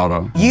home and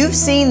auto. You've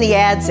seen the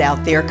ads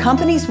out there,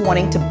 companies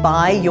wanting to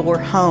buy your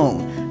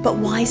home. But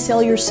why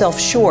sell yourself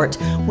short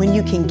when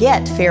you can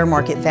get fair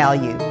market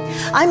value?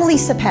 I'm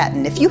Lisa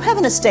Patton. If you have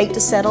an estate to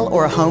settle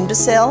or a home to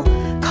sell,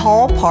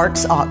 call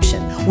Parks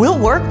Auction. We'll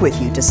work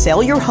with you to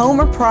sell your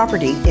home or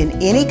property in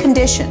any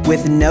condition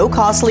with no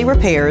costly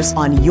repairs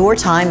on your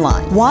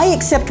timeline. Why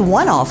accept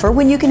one offer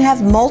when you can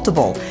have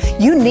multiple?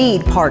 You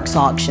need Parks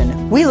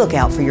Auction. We look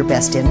out for your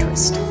best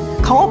interest.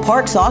 Call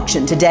Parks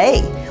Auction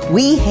today.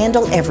 We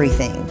handle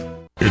everything.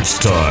 It's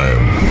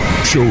time.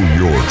 Show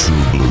your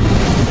true blue.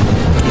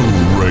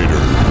 Blue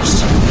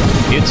Raiders.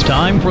 It's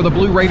time for the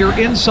Blue Raider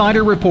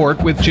Insider Report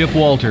with Chip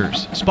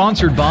Walters,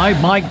 sponsored by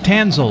Mike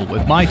Tanzel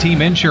with My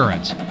Team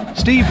Insurance,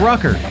 Steve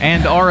Rucker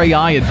and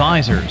RAI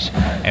Advisors,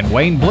 and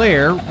Wayne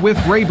Blair with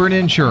Rayburn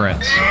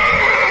Insurance.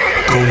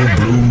 Go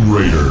Blue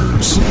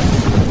Raiders.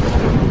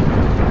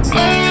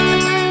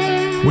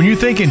 When you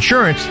think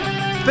insurance,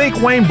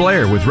 think Wayne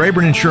Blair with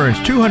Rayburn Insurance,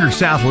 200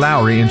 South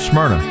Lowry in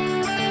Smyrna.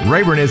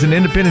 Rayburn is an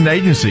independent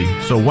agency,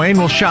 so Wayne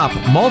will shop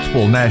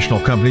multiple national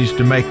companies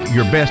to make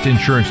your best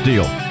insurance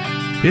deal.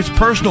 It's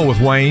personal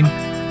with Wayne,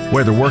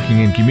 whether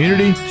working in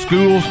community,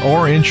 schools,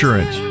 or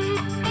insurance.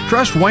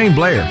 Trust Wayne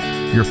Blair,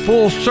 your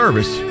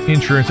full-service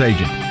insurance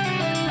agent.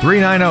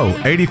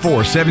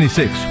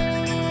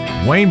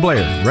 390-8476. Wayne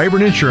Blair,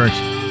 Rayburn Insurance,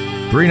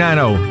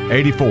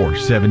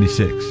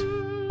 390-8476.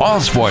 All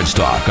sports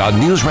talk on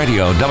News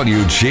Radio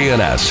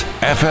WGNS,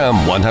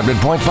 FM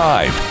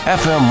 100.5,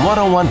 FM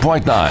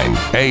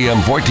 101.9,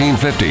 AM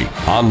 1450,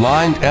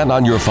 online and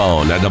on your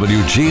phone at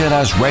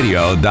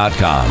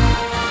WGNSradio.com.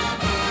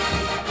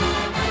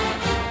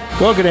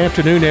 Well, good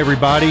afternoon,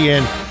 everybody,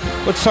 and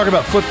let's talk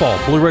about football.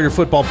 Blue Raider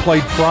football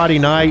played Friday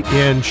night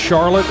in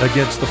Charlotte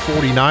against the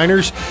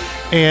 49ers,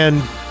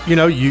 and,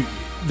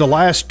 the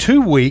last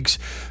 2 weeks,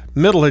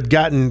 Middle had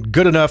gotten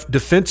good enough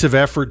defensive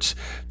efforts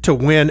to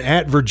win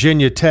at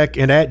Virginia Tech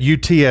and at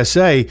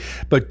UTSA,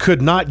 but could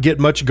not get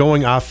much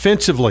going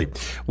offensively.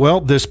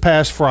 Well, this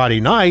past Friday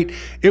night,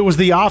 it was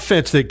the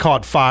offense that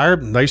caught fire.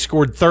 They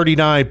scored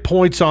 39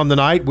 points on the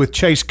night with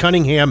Chase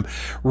Cunningham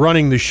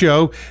running the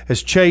show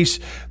as Chase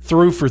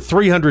threw for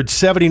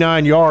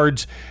 379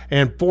 yards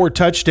and 4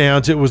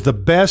 touchdowns. It was the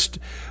best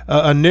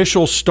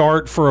initial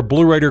start for a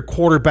Blue Raider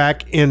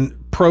quarterback in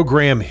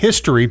program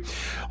history.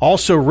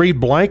 Also, Reed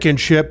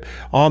Blankenship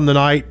on the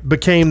night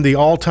became the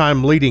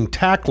all-time leading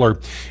tackler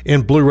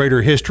in Blue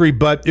Raider history,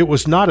 but it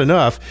was not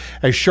enough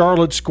as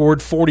Charlotte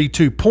scored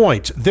 42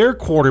 points. Their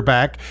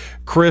quarterback,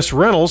 Chris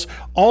Reynolds,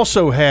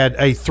 also had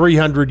a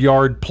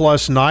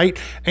 300-yard-plus night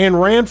and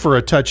ran for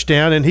a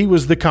touchdown, and he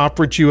was the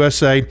Conference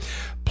USA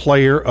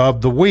Player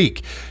of the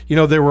Week.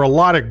 There were a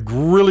lot of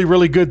really,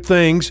 really good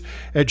things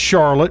at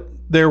Charlotte.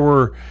 There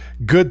were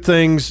good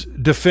things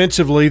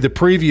defensively the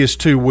previous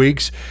 2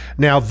 weeks.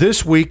 Now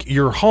this week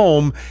you're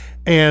home,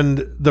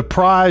 and the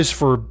prize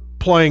for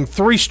playing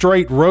 3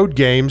 straight road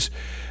games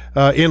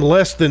in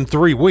less than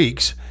 3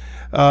 weeks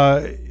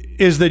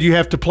is that you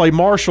have to play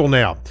Marshall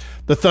now.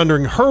 The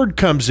Thundering Herd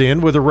comes in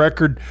with a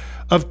record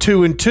of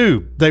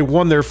 2-2. They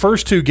won their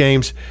first 2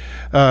 games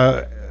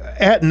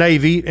at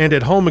Navy and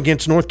at home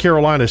against North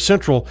Carolina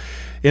Central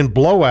in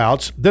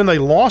blowouts. Then they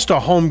lost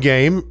a home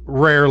game,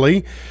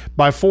 rarely,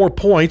 by 4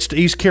 points to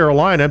East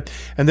Carolina.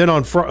 And then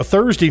on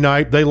Thursday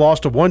night, they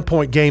lost a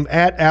 1-point game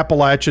at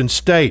Appalachian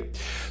State.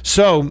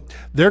 So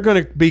they're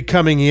going to be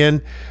coming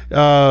in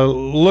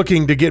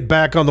looking to get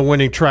back on the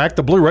winning track.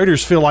 The Blue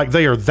Raiders feel like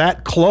they are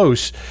that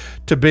close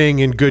to being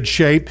in good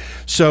shape.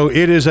 So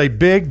it is a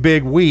big,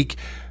 big week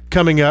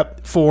coming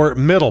up for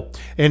Middle,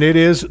 and it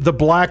is the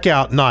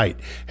blackout night.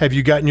 Have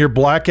you gotten your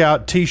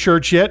blackout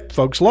t-shirts yet?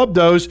 Folks love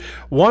those.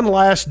 One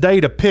last day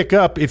to pick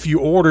up if you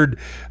ordered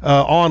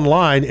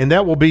online, and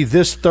that will be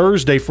this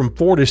Thursday from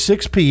 4 to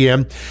 6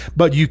 p.m.,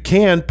 but you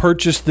can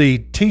purchase the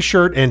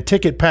t-shirt and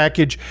ticket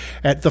package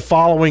at the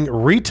following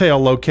retail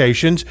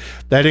locations.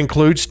 That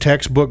includes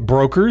Textbook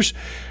Brokers,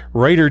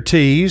 Raider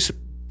Tees,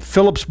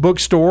 Phillips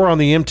Bookstore on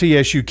the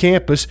MTSU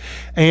campus,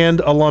 and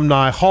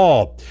Alumni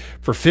Hall.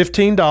 For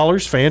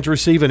 $15, fans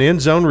receive an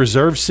end-zone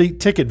reserved seat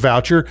ticket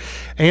voucher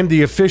and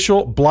the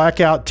official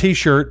blackout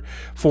t-shirt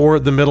for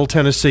the Middle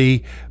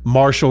Tennessee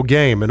Marshall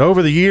game. And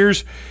over the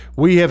years,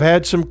 we have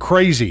had some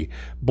crazy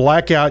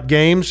blackout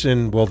games,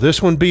 and will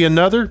this one be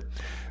another?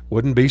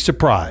 Wouldn't be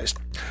surprised.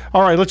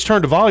 All right, let's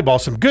turn to volleyball.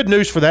 Some good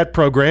news for that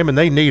program, and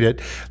they need it.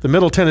 The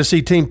Middle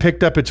Tennessee team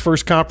picked up its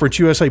first Conference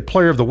USA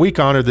Player of the Week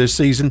honor this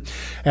season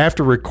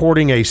after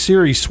recording a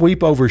series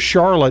sweep over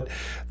Charlotte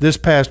this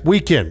past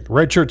weekend.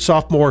 Redshirt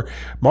sophomore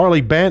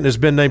Marley Banton has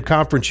been named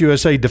Conference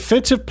USA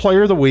Defensive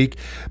Player of the Week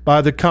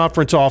by the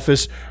conference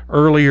office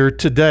earlier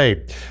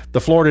today.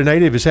 The Florida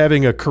native is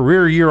having a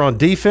career year on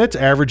defense,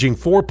 averaging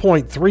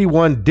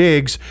 4.31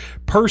 digs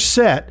per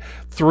set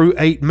through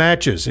 8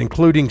 matches,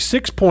 including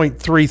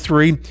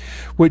 6.33,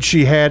 which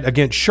she had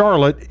against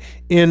Charlotte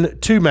in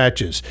 2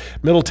 matches.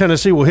 Middle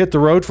Tennessee will hit the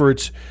road for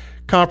its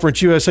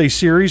Conference USA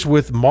Series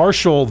with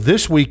Marshall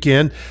this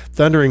weekend.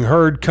 Thundering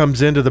Herd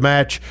comes into the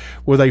match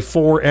with a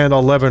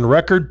 4-11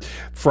 record.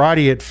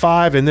 Friday at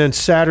 5 and then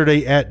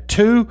Saturday at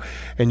 2.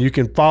 And you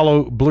can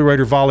follow Blue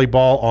Raider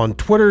Volleyball on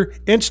Twitter,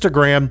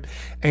 Instagram,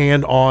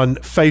 and on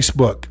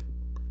Facebook.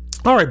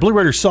 All right, Blue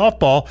Raider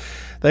softball.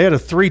 They had a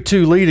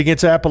 3-2 lead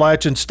against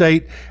Appalachian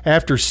State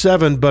after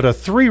 7, but a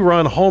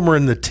 3-run homer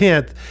in the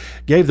 10th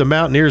gave the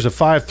Mountaineers a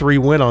 5-3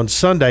 win on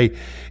Sunday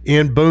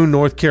in Boone,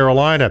 North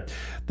Carolina.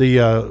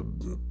 The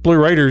Blue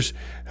Raiders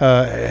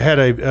had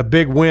a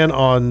big win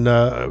on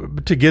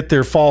to get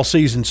their fall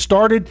season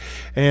started,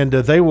 and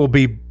they will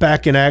be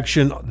back in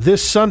action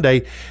this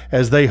Sunday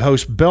as they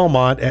host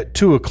Belmont at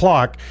 2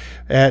 o'clock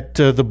at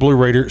the Blue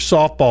Raider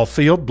softball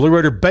field. Blue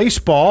Raider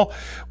baseball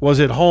was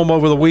at home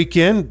over the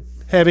weekend,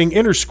 having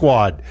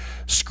inter-squad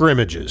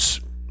scrimmages.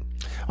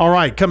 All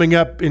right, coming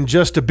up in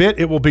just a bit,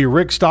 it will be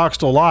Rick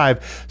Stockstill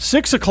Live,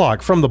 6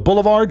 o'clock from the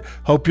Boulevard.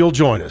 Hope you'll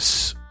join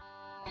us.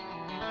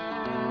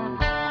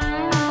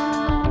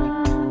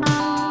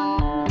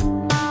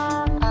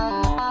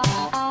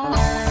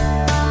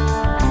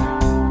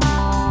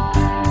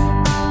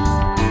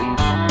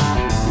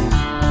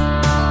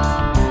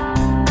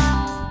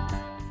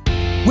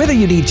 Whether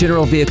you need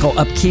general vehicle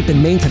upkeep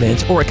and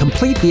maintenance or a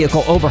complete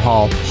vehicle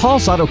overhaul,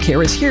 Hall's Auto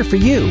Care is here for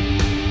you.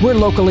 We're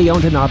locally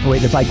owned and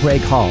operated by Greg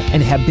Hall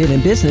and have been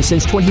in business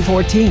since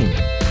 2014.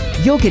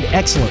 You'll get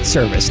excellent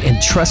service and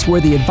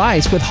trustworthy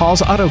advice with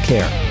Hall's Auto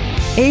Care.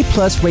 A+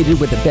 rated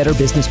with the Better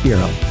Business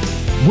Bureau.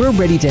 We're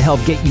ready to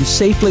help get you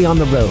safely on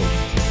the road.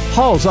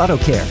 Hall's Auto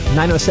Care,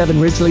 907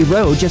 Ridgely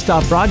Road, just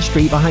off Broad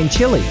Street behind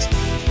Chili's.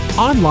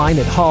 Online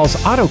at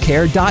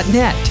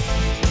hallsautocare.net.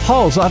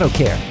 Hall's Auto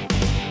Care.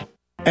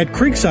 At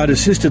Creekside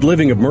Assisted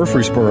Living of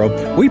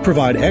Murfreesboro, we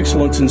provide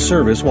excellence in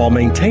service while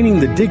maintaining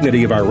the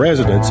dignity of our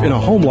residents in a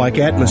home-like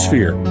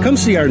atmosphere. Come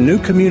see our new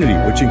community,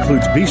 which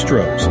includes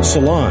bistros,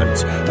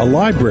 salons, a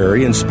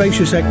library, and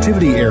spacious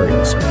activity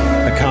areas.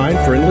 A kind,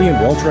 friendly,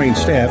 and well-trained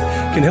staff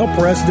can help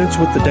residents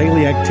with the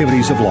daily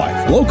activities of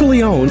life.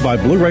 Locally owned by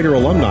Blue Raider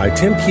alumni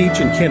Tim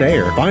Keach and Ken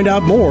Ayer. Find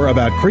out more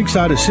about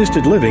Creekside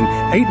Assisted Living,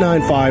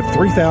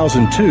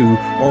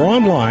 895-3002, or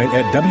online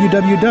at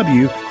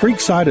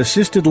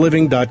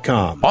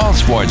www.creeksideassistedliving.com. All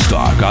sports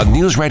talk on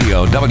News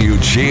Radio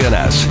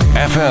WGNS,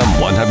 FM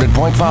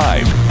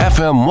 100.5,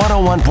 FM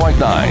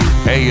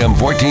 101.9, AM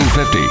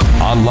 1450,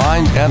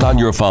 online and on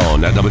your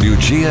phone at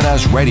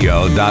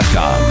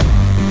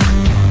WGNSradio.com.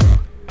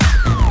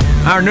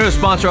 Our newest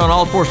sponsor on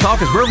All Sports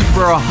Talk is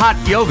Murfreesboro Hot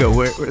Yoga,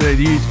 where they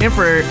use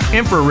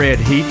infrared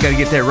heat. Got to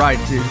get that right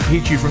to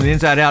heat you from the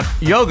inside out.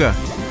 Yoga,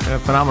 a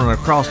phenomenon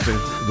across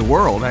the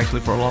world, actually,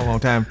 for a long, long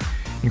time.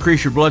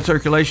 Increase your blood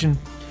circulation,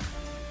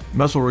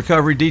 muscle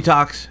recovery,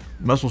 detox,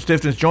 muscle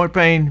stiffness, joint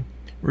pain,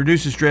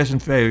 reduces stress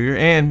and failure.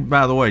 And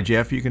by the way,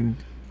 Jeff, you can.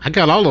 I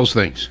got all those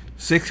things.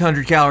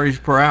 600 calories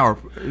per hour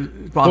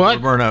possible to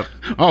burn up.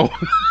 Oh,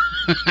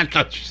 I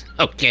thought you said,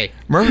 okay.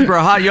 Murfreesboro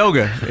Hot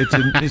Yoga.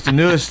 It's the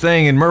newest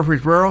thing in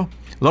Murfreesboro.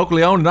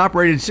 Locally owned and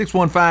operated,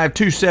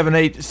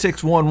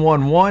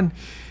 615-278-6111.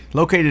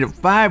 Located at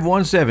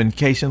 517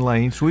 Cason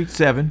Lane, Suite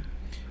 7.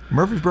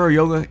 Murfreesboro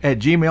Yoga at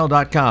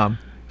gmail.com.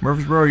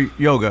 Murfreesboro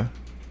Yoga,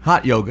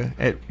 Hot Yoga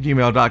at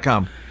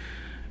gmail.com.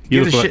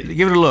 Give it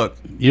a look.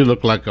 You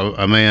look like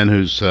a man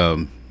who's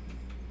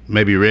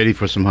maybe ready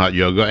for some hot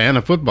yoga and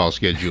a football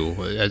schedule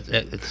at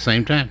the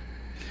same time.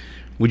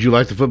 Would you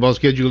like the football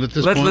schedule at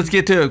this point? Let's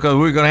get to it, because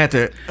we're going to have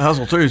to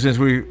hustle too, since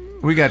we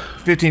got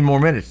 15 more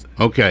minutes.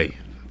 Okay.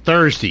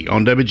 Thursday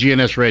on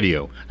WGNS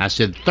Radio. I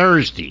said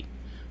Thursday.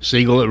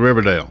 Siegel at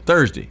Riverdale.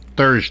 Thursday.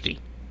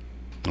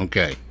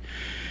 Okay.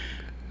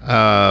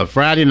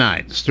 Friday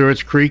night,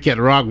 Stewart's Creek at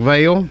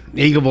Rockvale,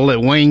 Eagleville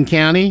at Wayne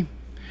County,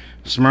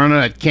 Smyrna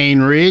at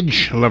Cane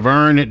Ridge,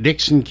 Laverne at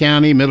Dixon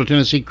County, Middle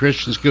Tennessee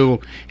Christian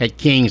School at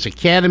King's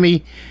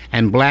Academy,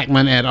 and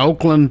Blackman at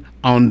Oakland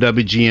on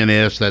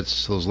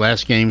WGNS. Those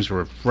last games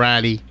were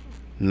Friday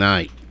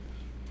night.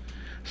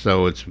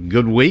 So it's a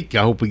good week.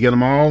 I hope we get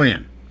them all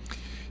in.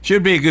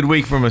 Should be a good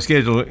week from a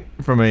schedule,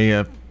 from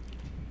a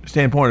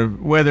standpoint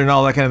of weather and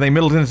all that kind of thing.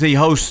 Middle Tennessee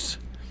hosts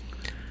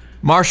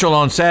Marshall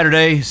on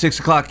Saturday, 6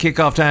 o'clock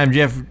kickoff time.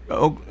 Jeff,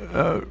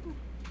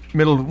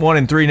 middle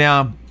 1-3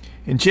 now,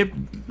 and Chip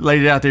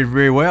laid it out there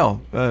very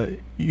well.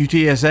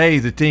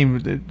 UTSA, the team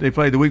that they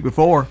played the week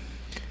before,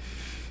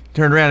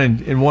 turned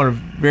around and won a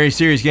very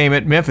serious game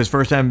at Memphis.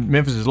 First time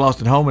Memphis has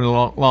lost at home in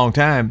a long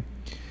time.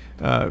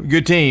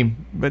 Good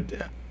team, but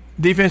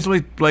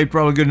defensively played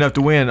probably good enough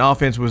to win.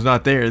 Offense was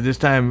not there. This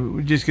time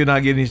we just could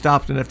not get any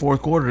stops in that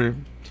fourth quarter to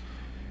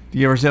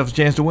give ourselves a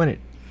chance to win it.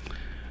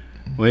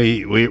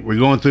 We're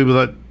going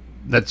through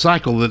that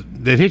cycle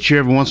that hits you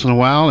every once in a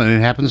while, and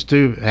it happens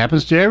to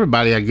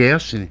everybody, I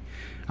guess. And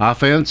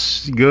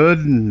offense good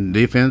and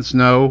defense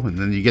no, and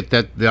then you get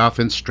the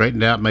offense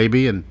straightened out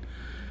maybe, and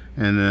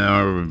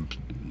or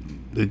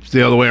it's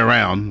the other way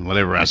around,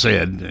 whatever I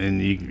said,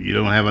 and you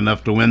don't have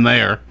enough to win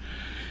there.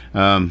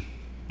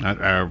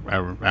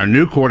 Our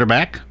new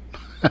quarterback,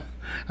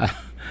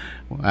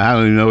 I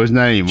don't even know his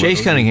name.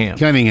 Chase Cunningham.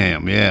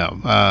 Cunningham,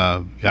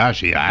 yeah.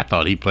 Gosh, yeah, I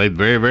thought he played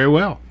very, very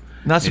well.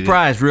 Not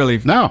surprised, really.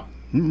 No,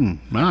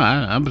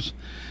 I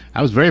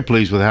was very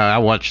pleased with how I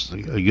watched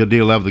a good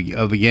deal of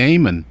the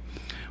game and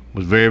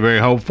was very, very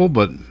hopeful,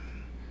 but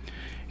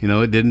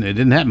it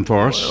didn't happen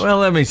for us. Well,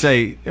 let me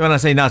say, when I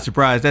say not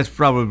surprised, that's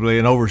probably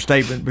an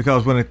overstatement,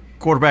 because when a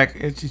quarterback,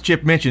 as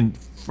Chip mentioned,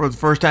 for the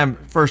first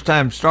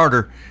time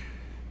starter,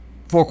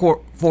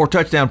 four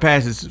touchdown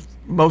passes,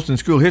 most in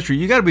school history,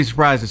 you got to be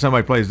surprised that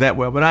somebody plays that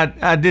well. But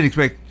I did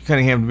expect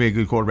Cunningham to be a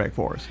good quarterback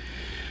for us.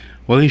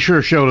 Well, he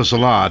sure showed us a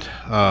lot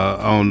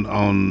on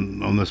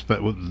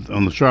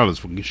the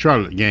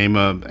Charlotte game,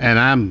 and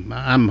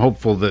I'm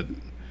hopeful that.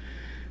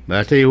 But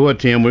I tell you what,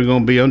 Tim, we're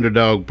going to be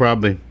underdog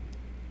probably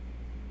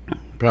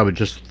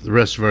just the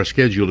rest of our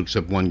schedule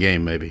except one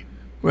game maybe.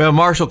 Well,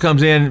 Marshall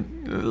comes in.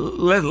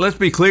 Let's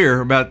be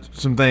clear about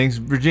some things.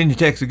 Virginia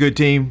Tech's a good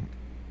team.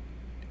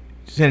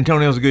 San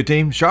Antonio's a good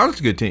team.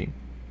 Charlotte's a good team.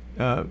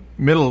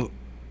 Middle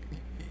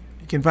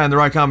can find the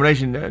right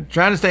combination.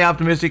 Trying to stay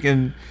optimistic,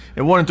 and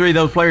at 1-3,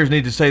 those players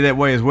need to stay that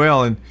way as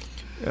well. And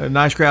a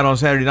nice crowd on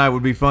Saturday night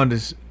would be fun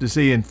to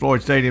see in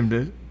Floyd Stadium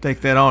to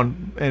take that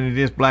on. And it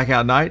is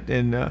blackout night,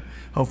 and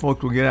hope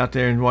folks will get out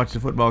there and watch the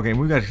football game.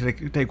 We've got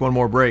to take one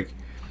more break,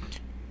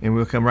 and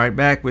we'll come right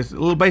back with a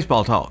little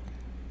baseball talk.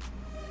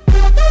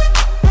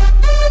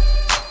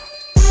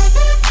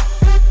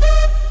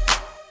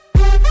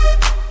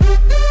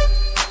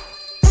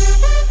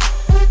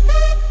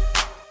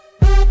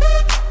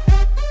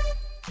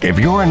 If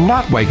you're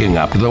not waking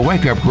up to the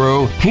Wake Up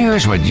Crew,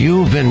 here's what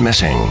you've been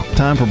missing.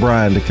 Time for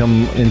Brian to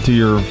come into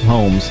your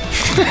homes.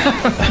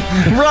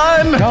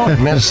 Run!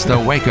 Don't miss the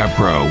Wake Up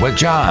Crew with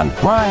John,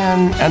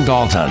 Brian, and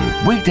Dalton.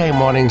 Weekday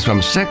mornings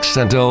from 6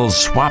 until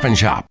Swap and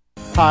Shop.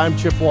 Hi, I'm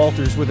Chip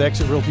Walters with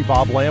Exit Realty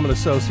Bob Lamb &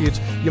 Associates.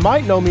 You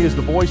might know me as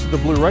the voice of the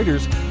Blue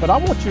Raiders, but I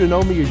want you to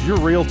know me as your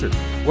realtor.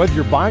 Whether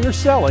you're buying or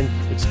selling,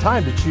 it's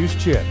time to choose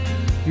Chip.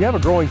 Do you have a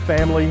growing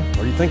family?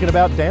 Are you thinking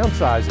about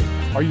downsizing?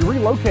 Are you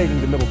relocating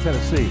to Middle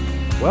Tennessee?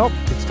 Well,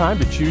 it's time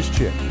to choose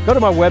Chip. Go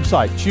to my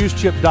website,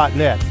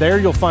 choosechip.net. There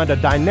you'll find a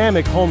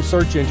dynamic home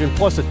search engine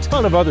plus a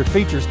ton of other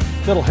features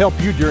that'll help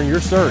you during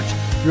your search.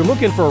 If you're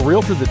looking for a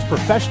realtor that's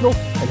professional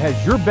and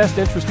has your best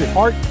interest at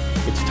heart,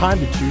 it's time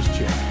to choose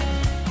Chip.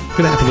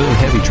 Good afternoon.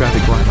 Heavy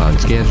traffic right on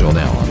schedule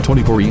now on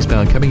 24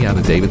 eastbound coming out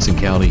of Davidson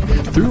County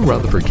through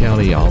Rutherford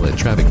County. All that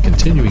traffic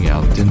continuing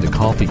out into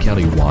Coffee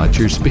County. Watch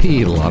your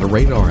speed. A lot of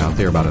radar out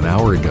there about an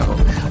hour ago.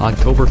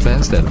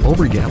 Oktoberfest at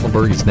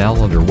Ober-Gatlinburg is now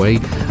underway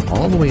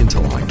all the way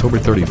until October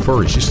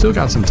 31st. You still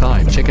got some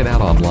time. Check it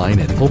out online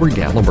at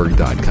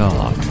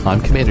obergatlinburg.com. I'm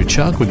Commander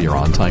Chuck with your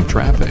on-time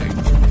traffic.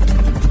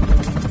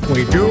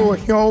 We do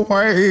it your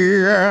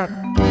way at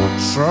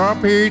Sir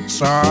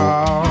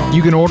Pizza.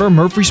 You can order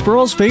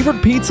Murfreesboro's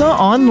favorite pizza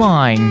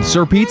online,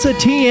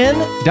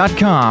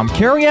 sirpizzatn.com.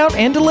 Carry out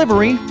and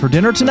delivery for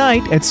dinner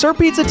tonight at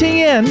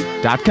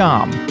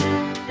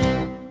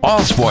sirpizzatn.com.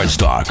 All sports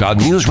talk on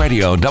News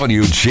Radio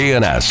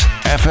WGNS,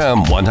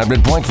 FM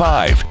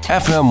 100.5,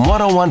 FM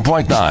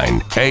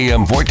 101.9,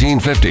 AM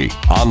 1450,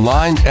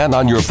 online and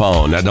on your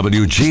phone at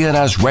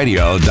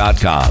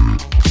WGNSradio.com.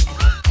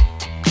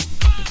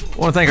 I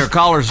want to thank our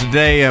callers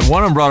today.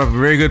 One of them brought up a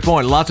very good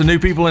point. Lots of new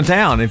people in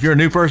town. If you're a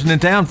new person in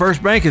town,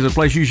 First Bank is a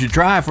place you should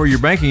try for your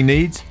banking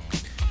needs.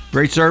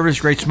 Great service,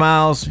 great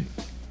smiles.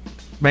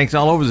 Banks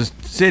all over the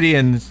city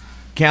and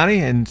county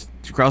and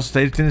across the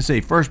state of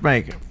Tennessee. First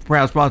Bank,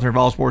 proud sponsor of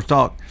All Sports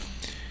Talk.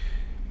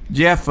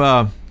 Jeff,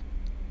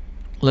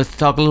 let's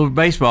talk a little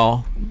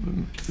baseball.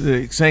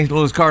 The St.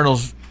 Louis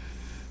Cardinals,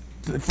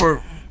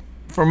 for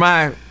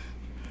my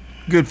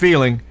good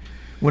feeling,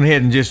 went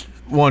ahead and just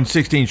won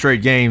 16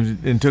 straight games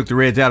and took the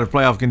Reds out of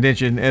playoff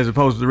contention, as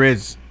opposed to the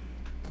Reds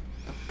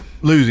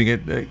losing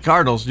it. The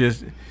Cardinals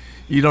just,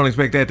 you don't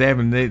expect that to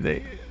happen.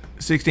 They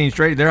 16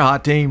 straight. They're a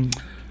hot team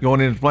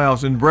going into the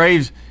playoffs, and the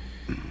Braves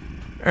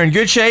are in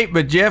good shape.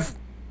 But Jeff,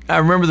 I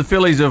remember the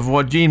Phillies of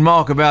Gene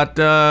Malk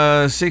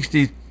about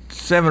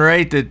 67 or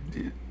 8 that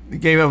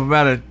gave up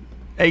about a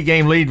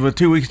 8-game lead with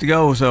 2 weeks to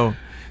go. So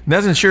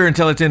nothing's sure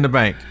until it's in the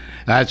bank.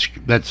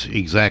 That's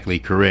exactly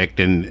correct,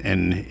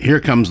 and here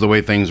comes the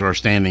way things are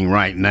standing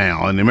right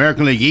now. In the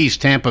American League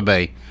East, Tampa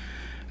Bay,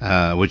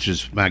 which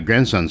is my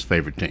grandson's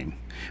favorite team,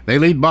 they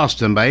lead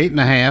Boston by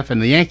 8.5,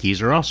 and the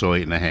Yankees are also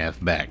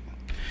 8.5 back.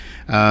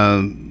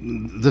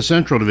 The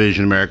Central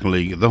Division American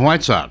League, the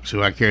White Sox,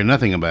 who I care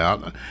nothing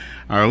about,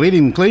 are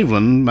leading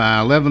Cleveland by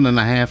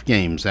 11.5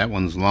 games. That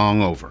one's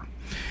long over.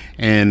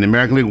 And the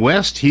American League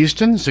West,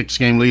 Houston,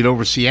 6-game lead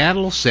over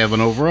Seattle, 7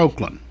 over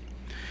Oakland.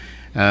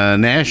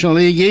 National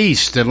League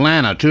East,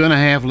 Atlanta,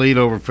 2.5 lead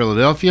over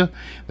Philadelphia.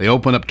 They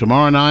open up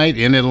tomorrow night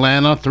in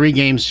Atlanta,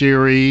 3-game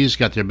series.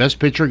 Got their best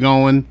pitcher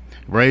going.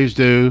 Braves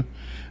do,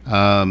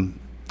 and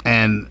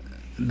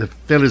the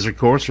Phillies, of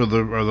course, are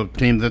the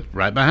team that's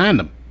right behind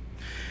them.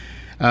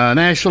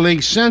 National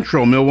League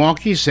Central,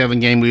 Milwaukee,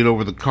 7-game lead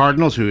over the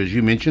Cardinals, who, as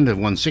you mentioned, have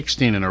won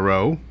 16 in a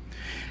row.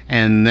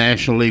 And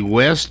National League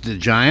West, the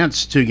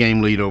Giants,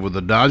 2-game lead over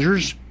the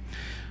Dodgers.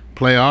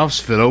 Playoffs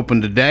fit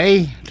open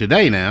today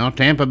now.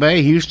 Tampa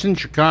Bay, Houston,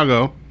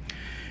 Chicago.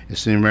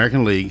 It's the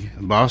American League.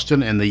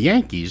 Boston and the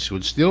Yankees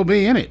would still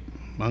be in it.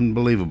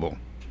 Unbelievable.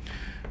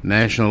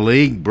 National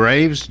League,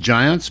 Braves,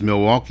 Giants,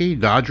 Milwaukee,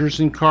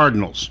 Dodgers, and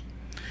Cardinals.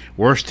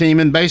 Worst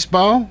team in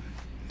baseball,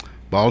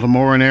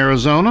 Baltimore and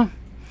Arizona.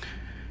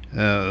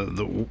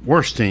 The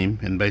worst team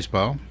in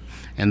baseball.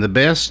 And the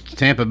best,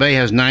 Tampa Bay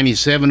has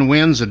 97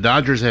 wins, the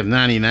Dodgers have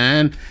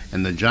 99,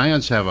 and the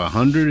Giants have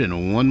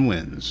 101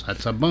 wins.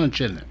 That's a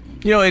bunch, isn't it?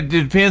 You know, it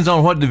depends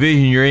on what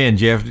division you're in,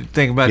 Jeff.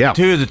 Think about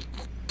two of the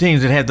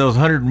teams that had those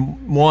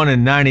 101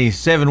 and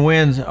 97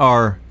 wins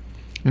are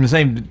in the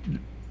same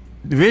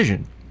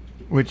division,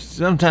 which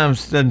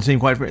sometimes doesn't seem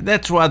quite fair.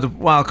 That's why the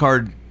wild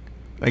card,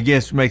 I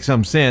guess, makes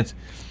some sense.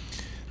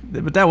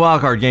 But that wild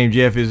card game,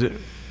 Jeff, is a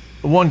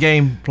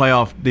one-game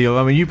playoff deal.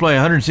 I mean, you play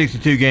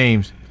 162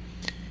 games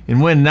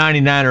and win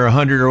 99 or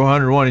 100 or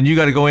 101, and you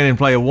got to go in and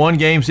play a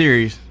one-game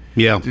series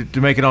to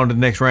make it on to the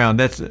next round.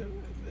 That's a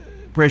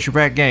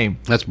pressure-packed game.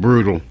 That's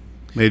brutal.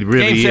 It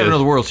really is. Game 7 of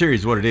the World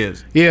Series is what it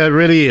is. Yeah, it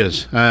really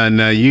is. And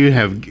you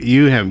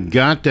have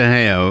got to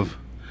have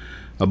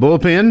a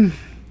bullpen,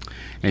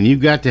 and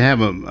you've got to have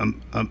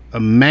a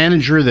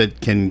manager that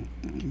can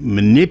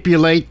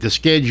manipulate the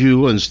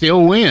schedule and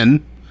still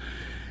win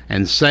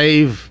and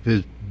save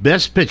his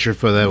best pitcher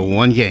for that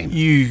one game.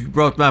 You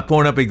brought my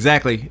point up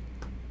exactly.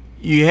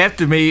 You have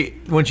to be,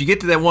 once you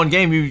get to that one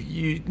game,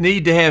 you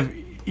need to have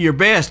your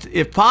best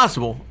if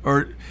possible.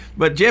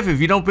 But Jeff, if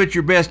you don't put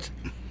your best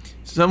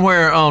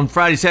somewhere on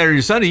Friday, Saturday,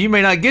 or Sunday, you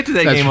may not get to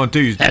that game on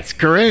Tuesday. That's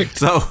correct.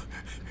 So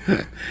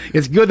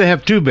it's good to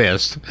have two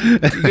best.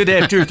 It's good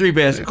to have 2 or 3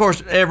 best. Of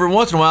course, every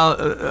once in a while,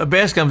 a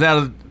best comes out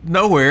of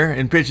nowhere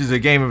and pitches a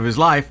game of his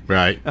life.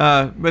 Right.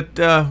 But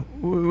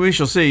we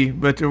shall see.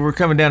 But we're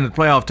coming down to the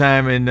playoff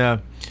time,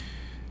 and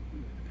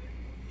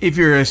if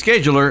you're a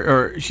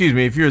scheduler,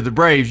 if you're the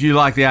Braves, you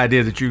like the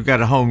idea that you've got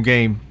a home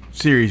game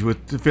series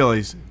with the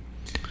Phillies,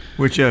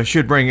 which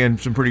should bring in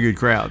some pretty good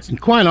crowds.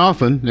 And quite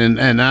often,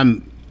 and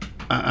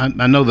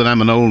I know that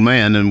I'm an old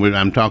man, and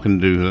I'm talking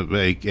to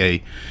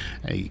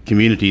a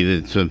community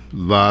that's a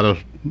lot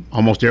of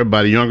almost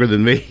everybody younger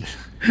than me.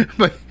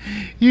 But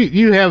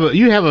you have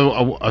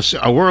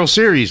a World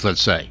Series,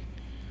 let's say,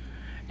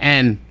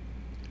 and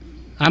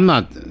I'm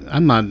not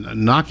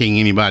knocking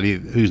anybody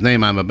whose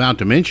name I'm about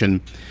to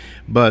mention,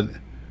 but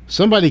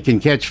somebody can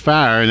catch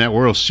fire in that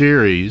World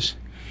Series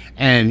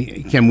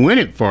and can win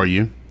it for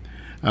you.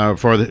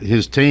 For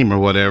his team or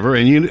whatever,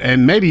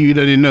 and maybe you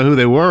didn't even know who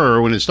they were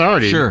when it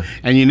started. Sure.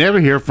 And you never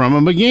hear from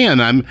them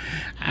again.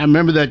 I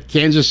remember that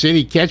Kansas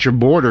City catcher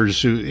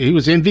Borders, he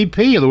was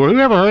MVP of the world. Who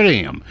ever heard of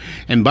him?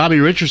 And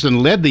Bobby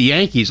Richardson led the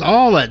Yankees.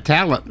 All that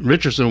talent.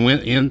 Richardson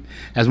went in,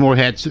 has more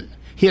hits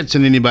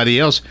than anybody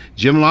else.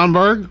 Jim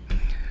Lonberg,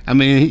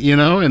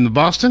 in the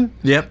Boston.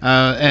 Yep.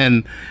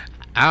 And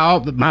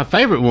my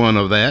favorite one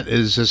of that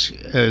is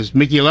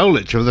Mickey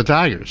Lolich of the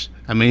Tigers.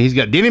 He's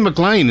got Denny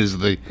McLain is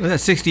the... Was that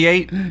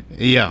 68?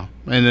 Yeah.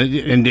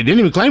 And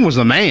Denny McLain was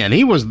the man.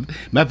 He was...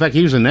 Matter of fact,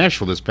 he was in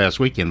Nashville this past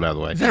weekend, by the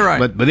way. Is that right?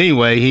 But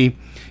anyway,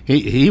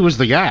 he was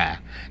the guy.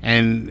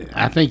 And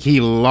I think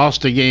he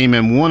lost a game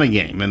and won a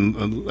game. And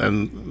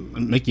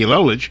Mickey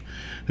Lolich,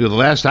 who the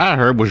last I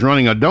heard was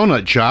running a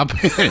donut shop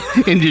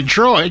in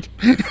Detroit...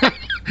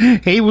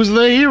 He was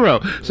the hero.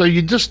 So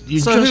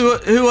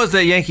who was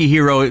that Yankee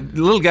hero?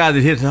 The little guy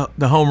that hit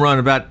the home run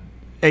about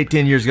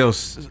 8-10 years ago,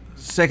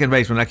 second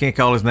baseman. I can't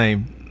call his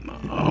name.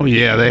 Oh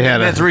yeah, they had.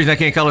 That's the reason I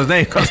can't call his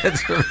name.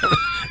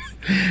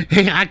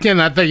 I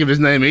cannot think of his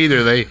name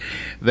either.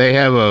 They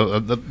have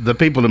the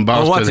people in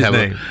Boston what's his have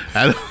name?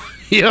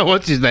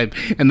 What's his name?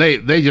 And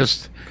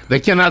they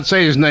cannot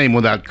say his name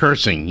without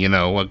cursing.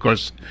 Of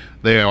course.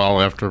 They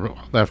all,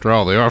 after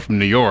all, they are from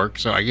New York.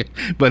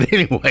 But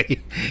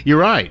anyway, you're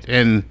right,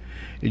 and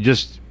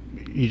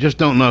you just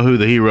don't know who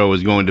the hero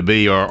is going to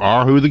be or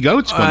who the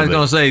GOAT's going to be. I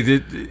was going to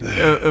say,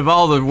 that of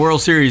all the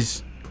World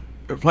Series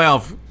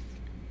playoff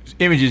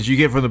images you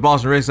get from the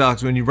Boston Red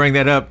Sox, when you bring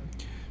that up,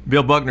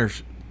 Bill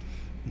Buckner's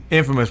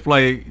infamous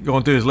play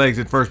going through his legs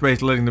at first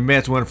base, letting the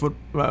Mets win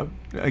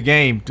a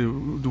game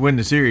to win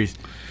the series.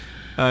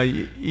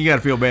 You got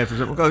to feel bad for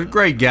someone because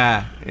great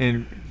guy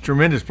and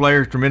tremendous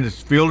player,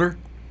 tremendous fielder,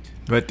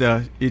 but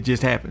it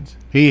just happens.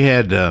 He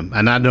had,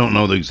 and I don't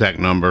know the exact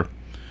number,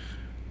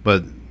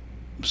 but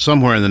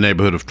somewhere in the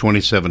neighborhood of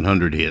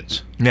 2,700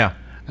 hits. Yeah.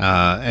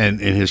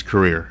 And in his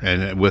career,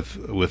 and with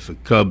the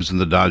Cubs and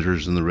the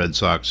Dodgers and the Red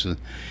Sox, and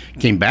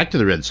came back to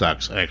the Red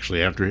Sox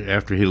actually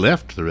after he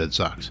left the Red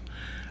Sox,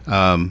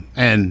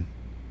 and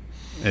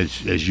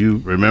as you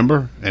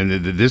remember, and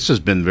this has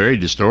been very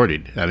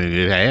distorted. I mean,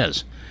 it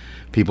has.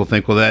 People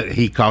think, well, that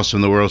he cost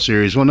him the World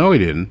Series. Well, no, he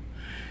didn't.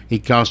 He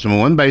cost him a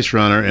one base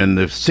runner in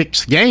the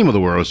 6th game of the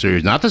World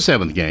Series, not the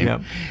 7th game,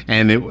 yep.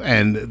 and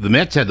the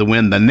Mets had to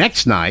win the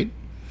next night,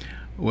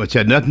 which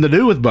had nothing to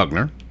do with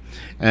Buckner.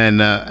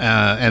 And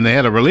they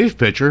had a relief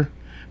pitcher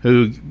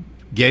who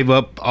gave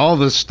up all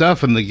this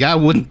stuff, and the guy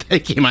wouldn't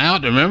take him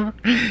out. Remember,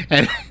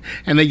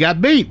 and they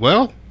got beat.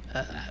 Well,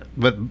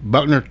 but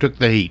Buckner took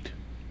the heat,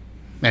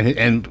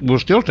 and we'll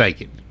still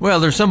take it. Well,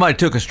 there's somebody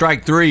took a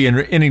strike 3 in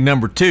inning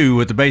number 2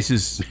 with the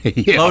bases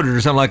loaded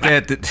or something like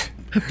that.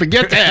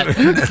 Forget that.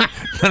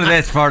 None of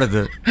that's part of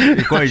the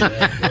equation.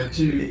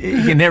 He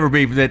can never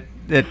be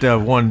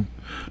that one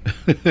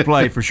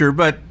play for sure,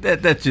 but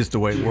that's just the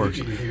way it works.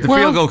 The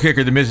field goal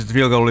kicker that misses the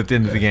field goal at the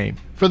end of the game.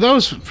 For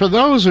those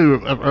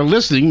who are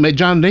listening,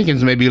 John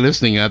Dinkins may be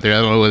listening out there.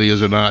 I don't know whether he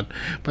is or not,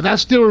 but I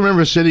still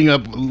remember sitting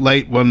up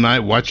late one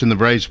night watching the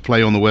Braves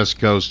play on the West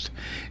Coast,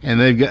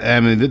 and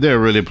they're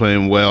really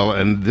playing well,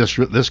 and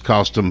this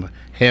cost them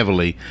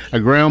heavily. A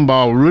ground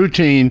ball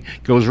routine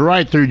goes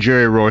right through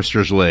Jerry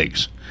Royster's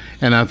legs,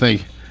 and I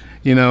think,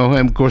 and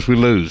of course we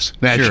lose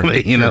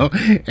naturally, sure.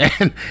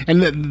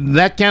 and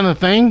that kind of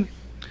thing.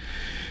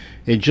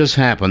 It just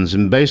happens,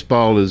 and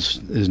baseball is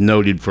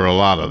noted for a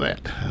lot of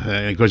that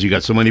because you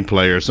got so many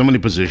players, so many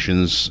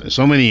positions,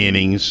 so many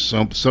innings,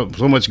 so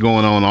much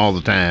going on all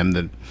the time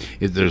that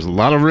there's a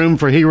lot of room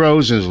for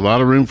heroes and there's a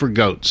lot of room for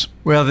GOATs.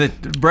 Well, the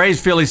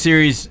Braves-Philly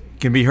series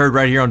can be heard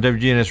right here on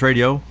WGNS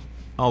Radio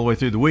all the way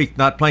through the week.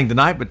 Not playing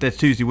tonight, but that's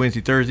Tuesday,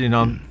 Wednesday, Thursday, and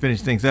I'll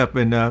finish things up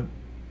and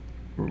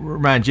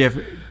remind Jeff,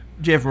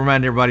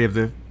 remind everybody of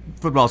the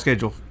football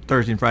schedule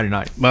Thursday and Friday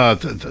night.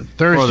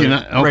 Thursday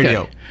night, okay.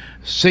 Radio.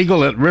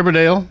 Siegel at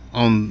Riverdale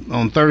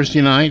on Thursday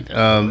night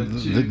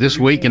this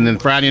week, and then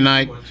Friday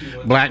night,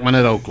 Blackman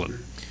at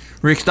Oakland.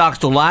 Rick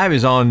Stockstill Live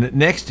is on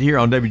next here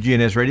on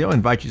WGNS Radio. I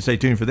invite you to stay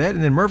tuned for that.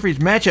 And then Murphy's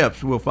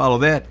Matchups will follow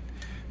that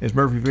as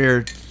Murphy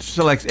Fair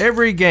selects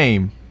every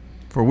game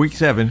for Week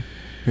 7,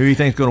 who he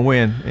thinks is going to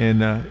win.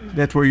 And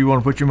that's where you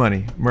want to put your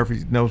money.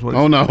 Murphy knows what.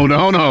 Oh,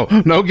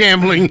 no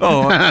gambling.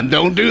 Oh,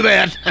 don't do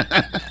that.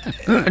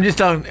 I'm just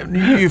talking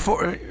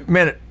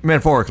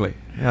metaphorically.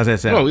 How's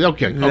that sound? Oh,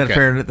 okay. Is that a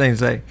fair thing to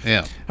say?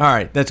 Yeah. All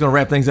right, that's going to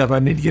wrap things up. I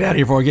need to get out of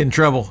here before I get in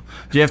trouble.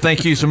 Jeff,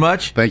 thank you so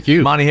much. Thank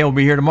you. Monty Hill will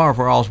be here tomorrow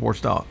for All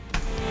Sports Talk.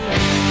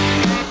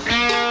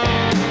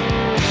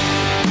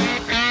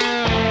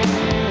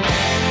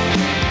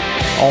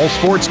 All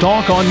Sports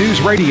Talk on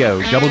News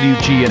Radio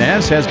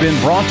WGNS has been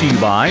brought to you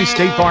by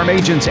State Farm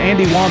agents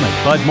Andy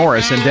Womack, Bud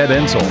Morris, and Deb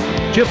Ensel.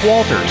 Chip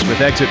Walters with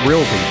Exit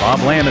Realty, Bob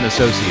Lamb and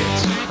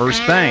Associates.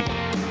 First Bank,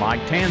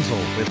 Mike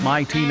Tanzel with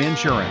My Team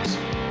Insurance.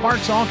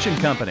 Parts Auction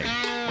Company,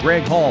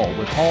 Greg Hall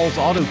with Hall's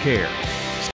Auto Care.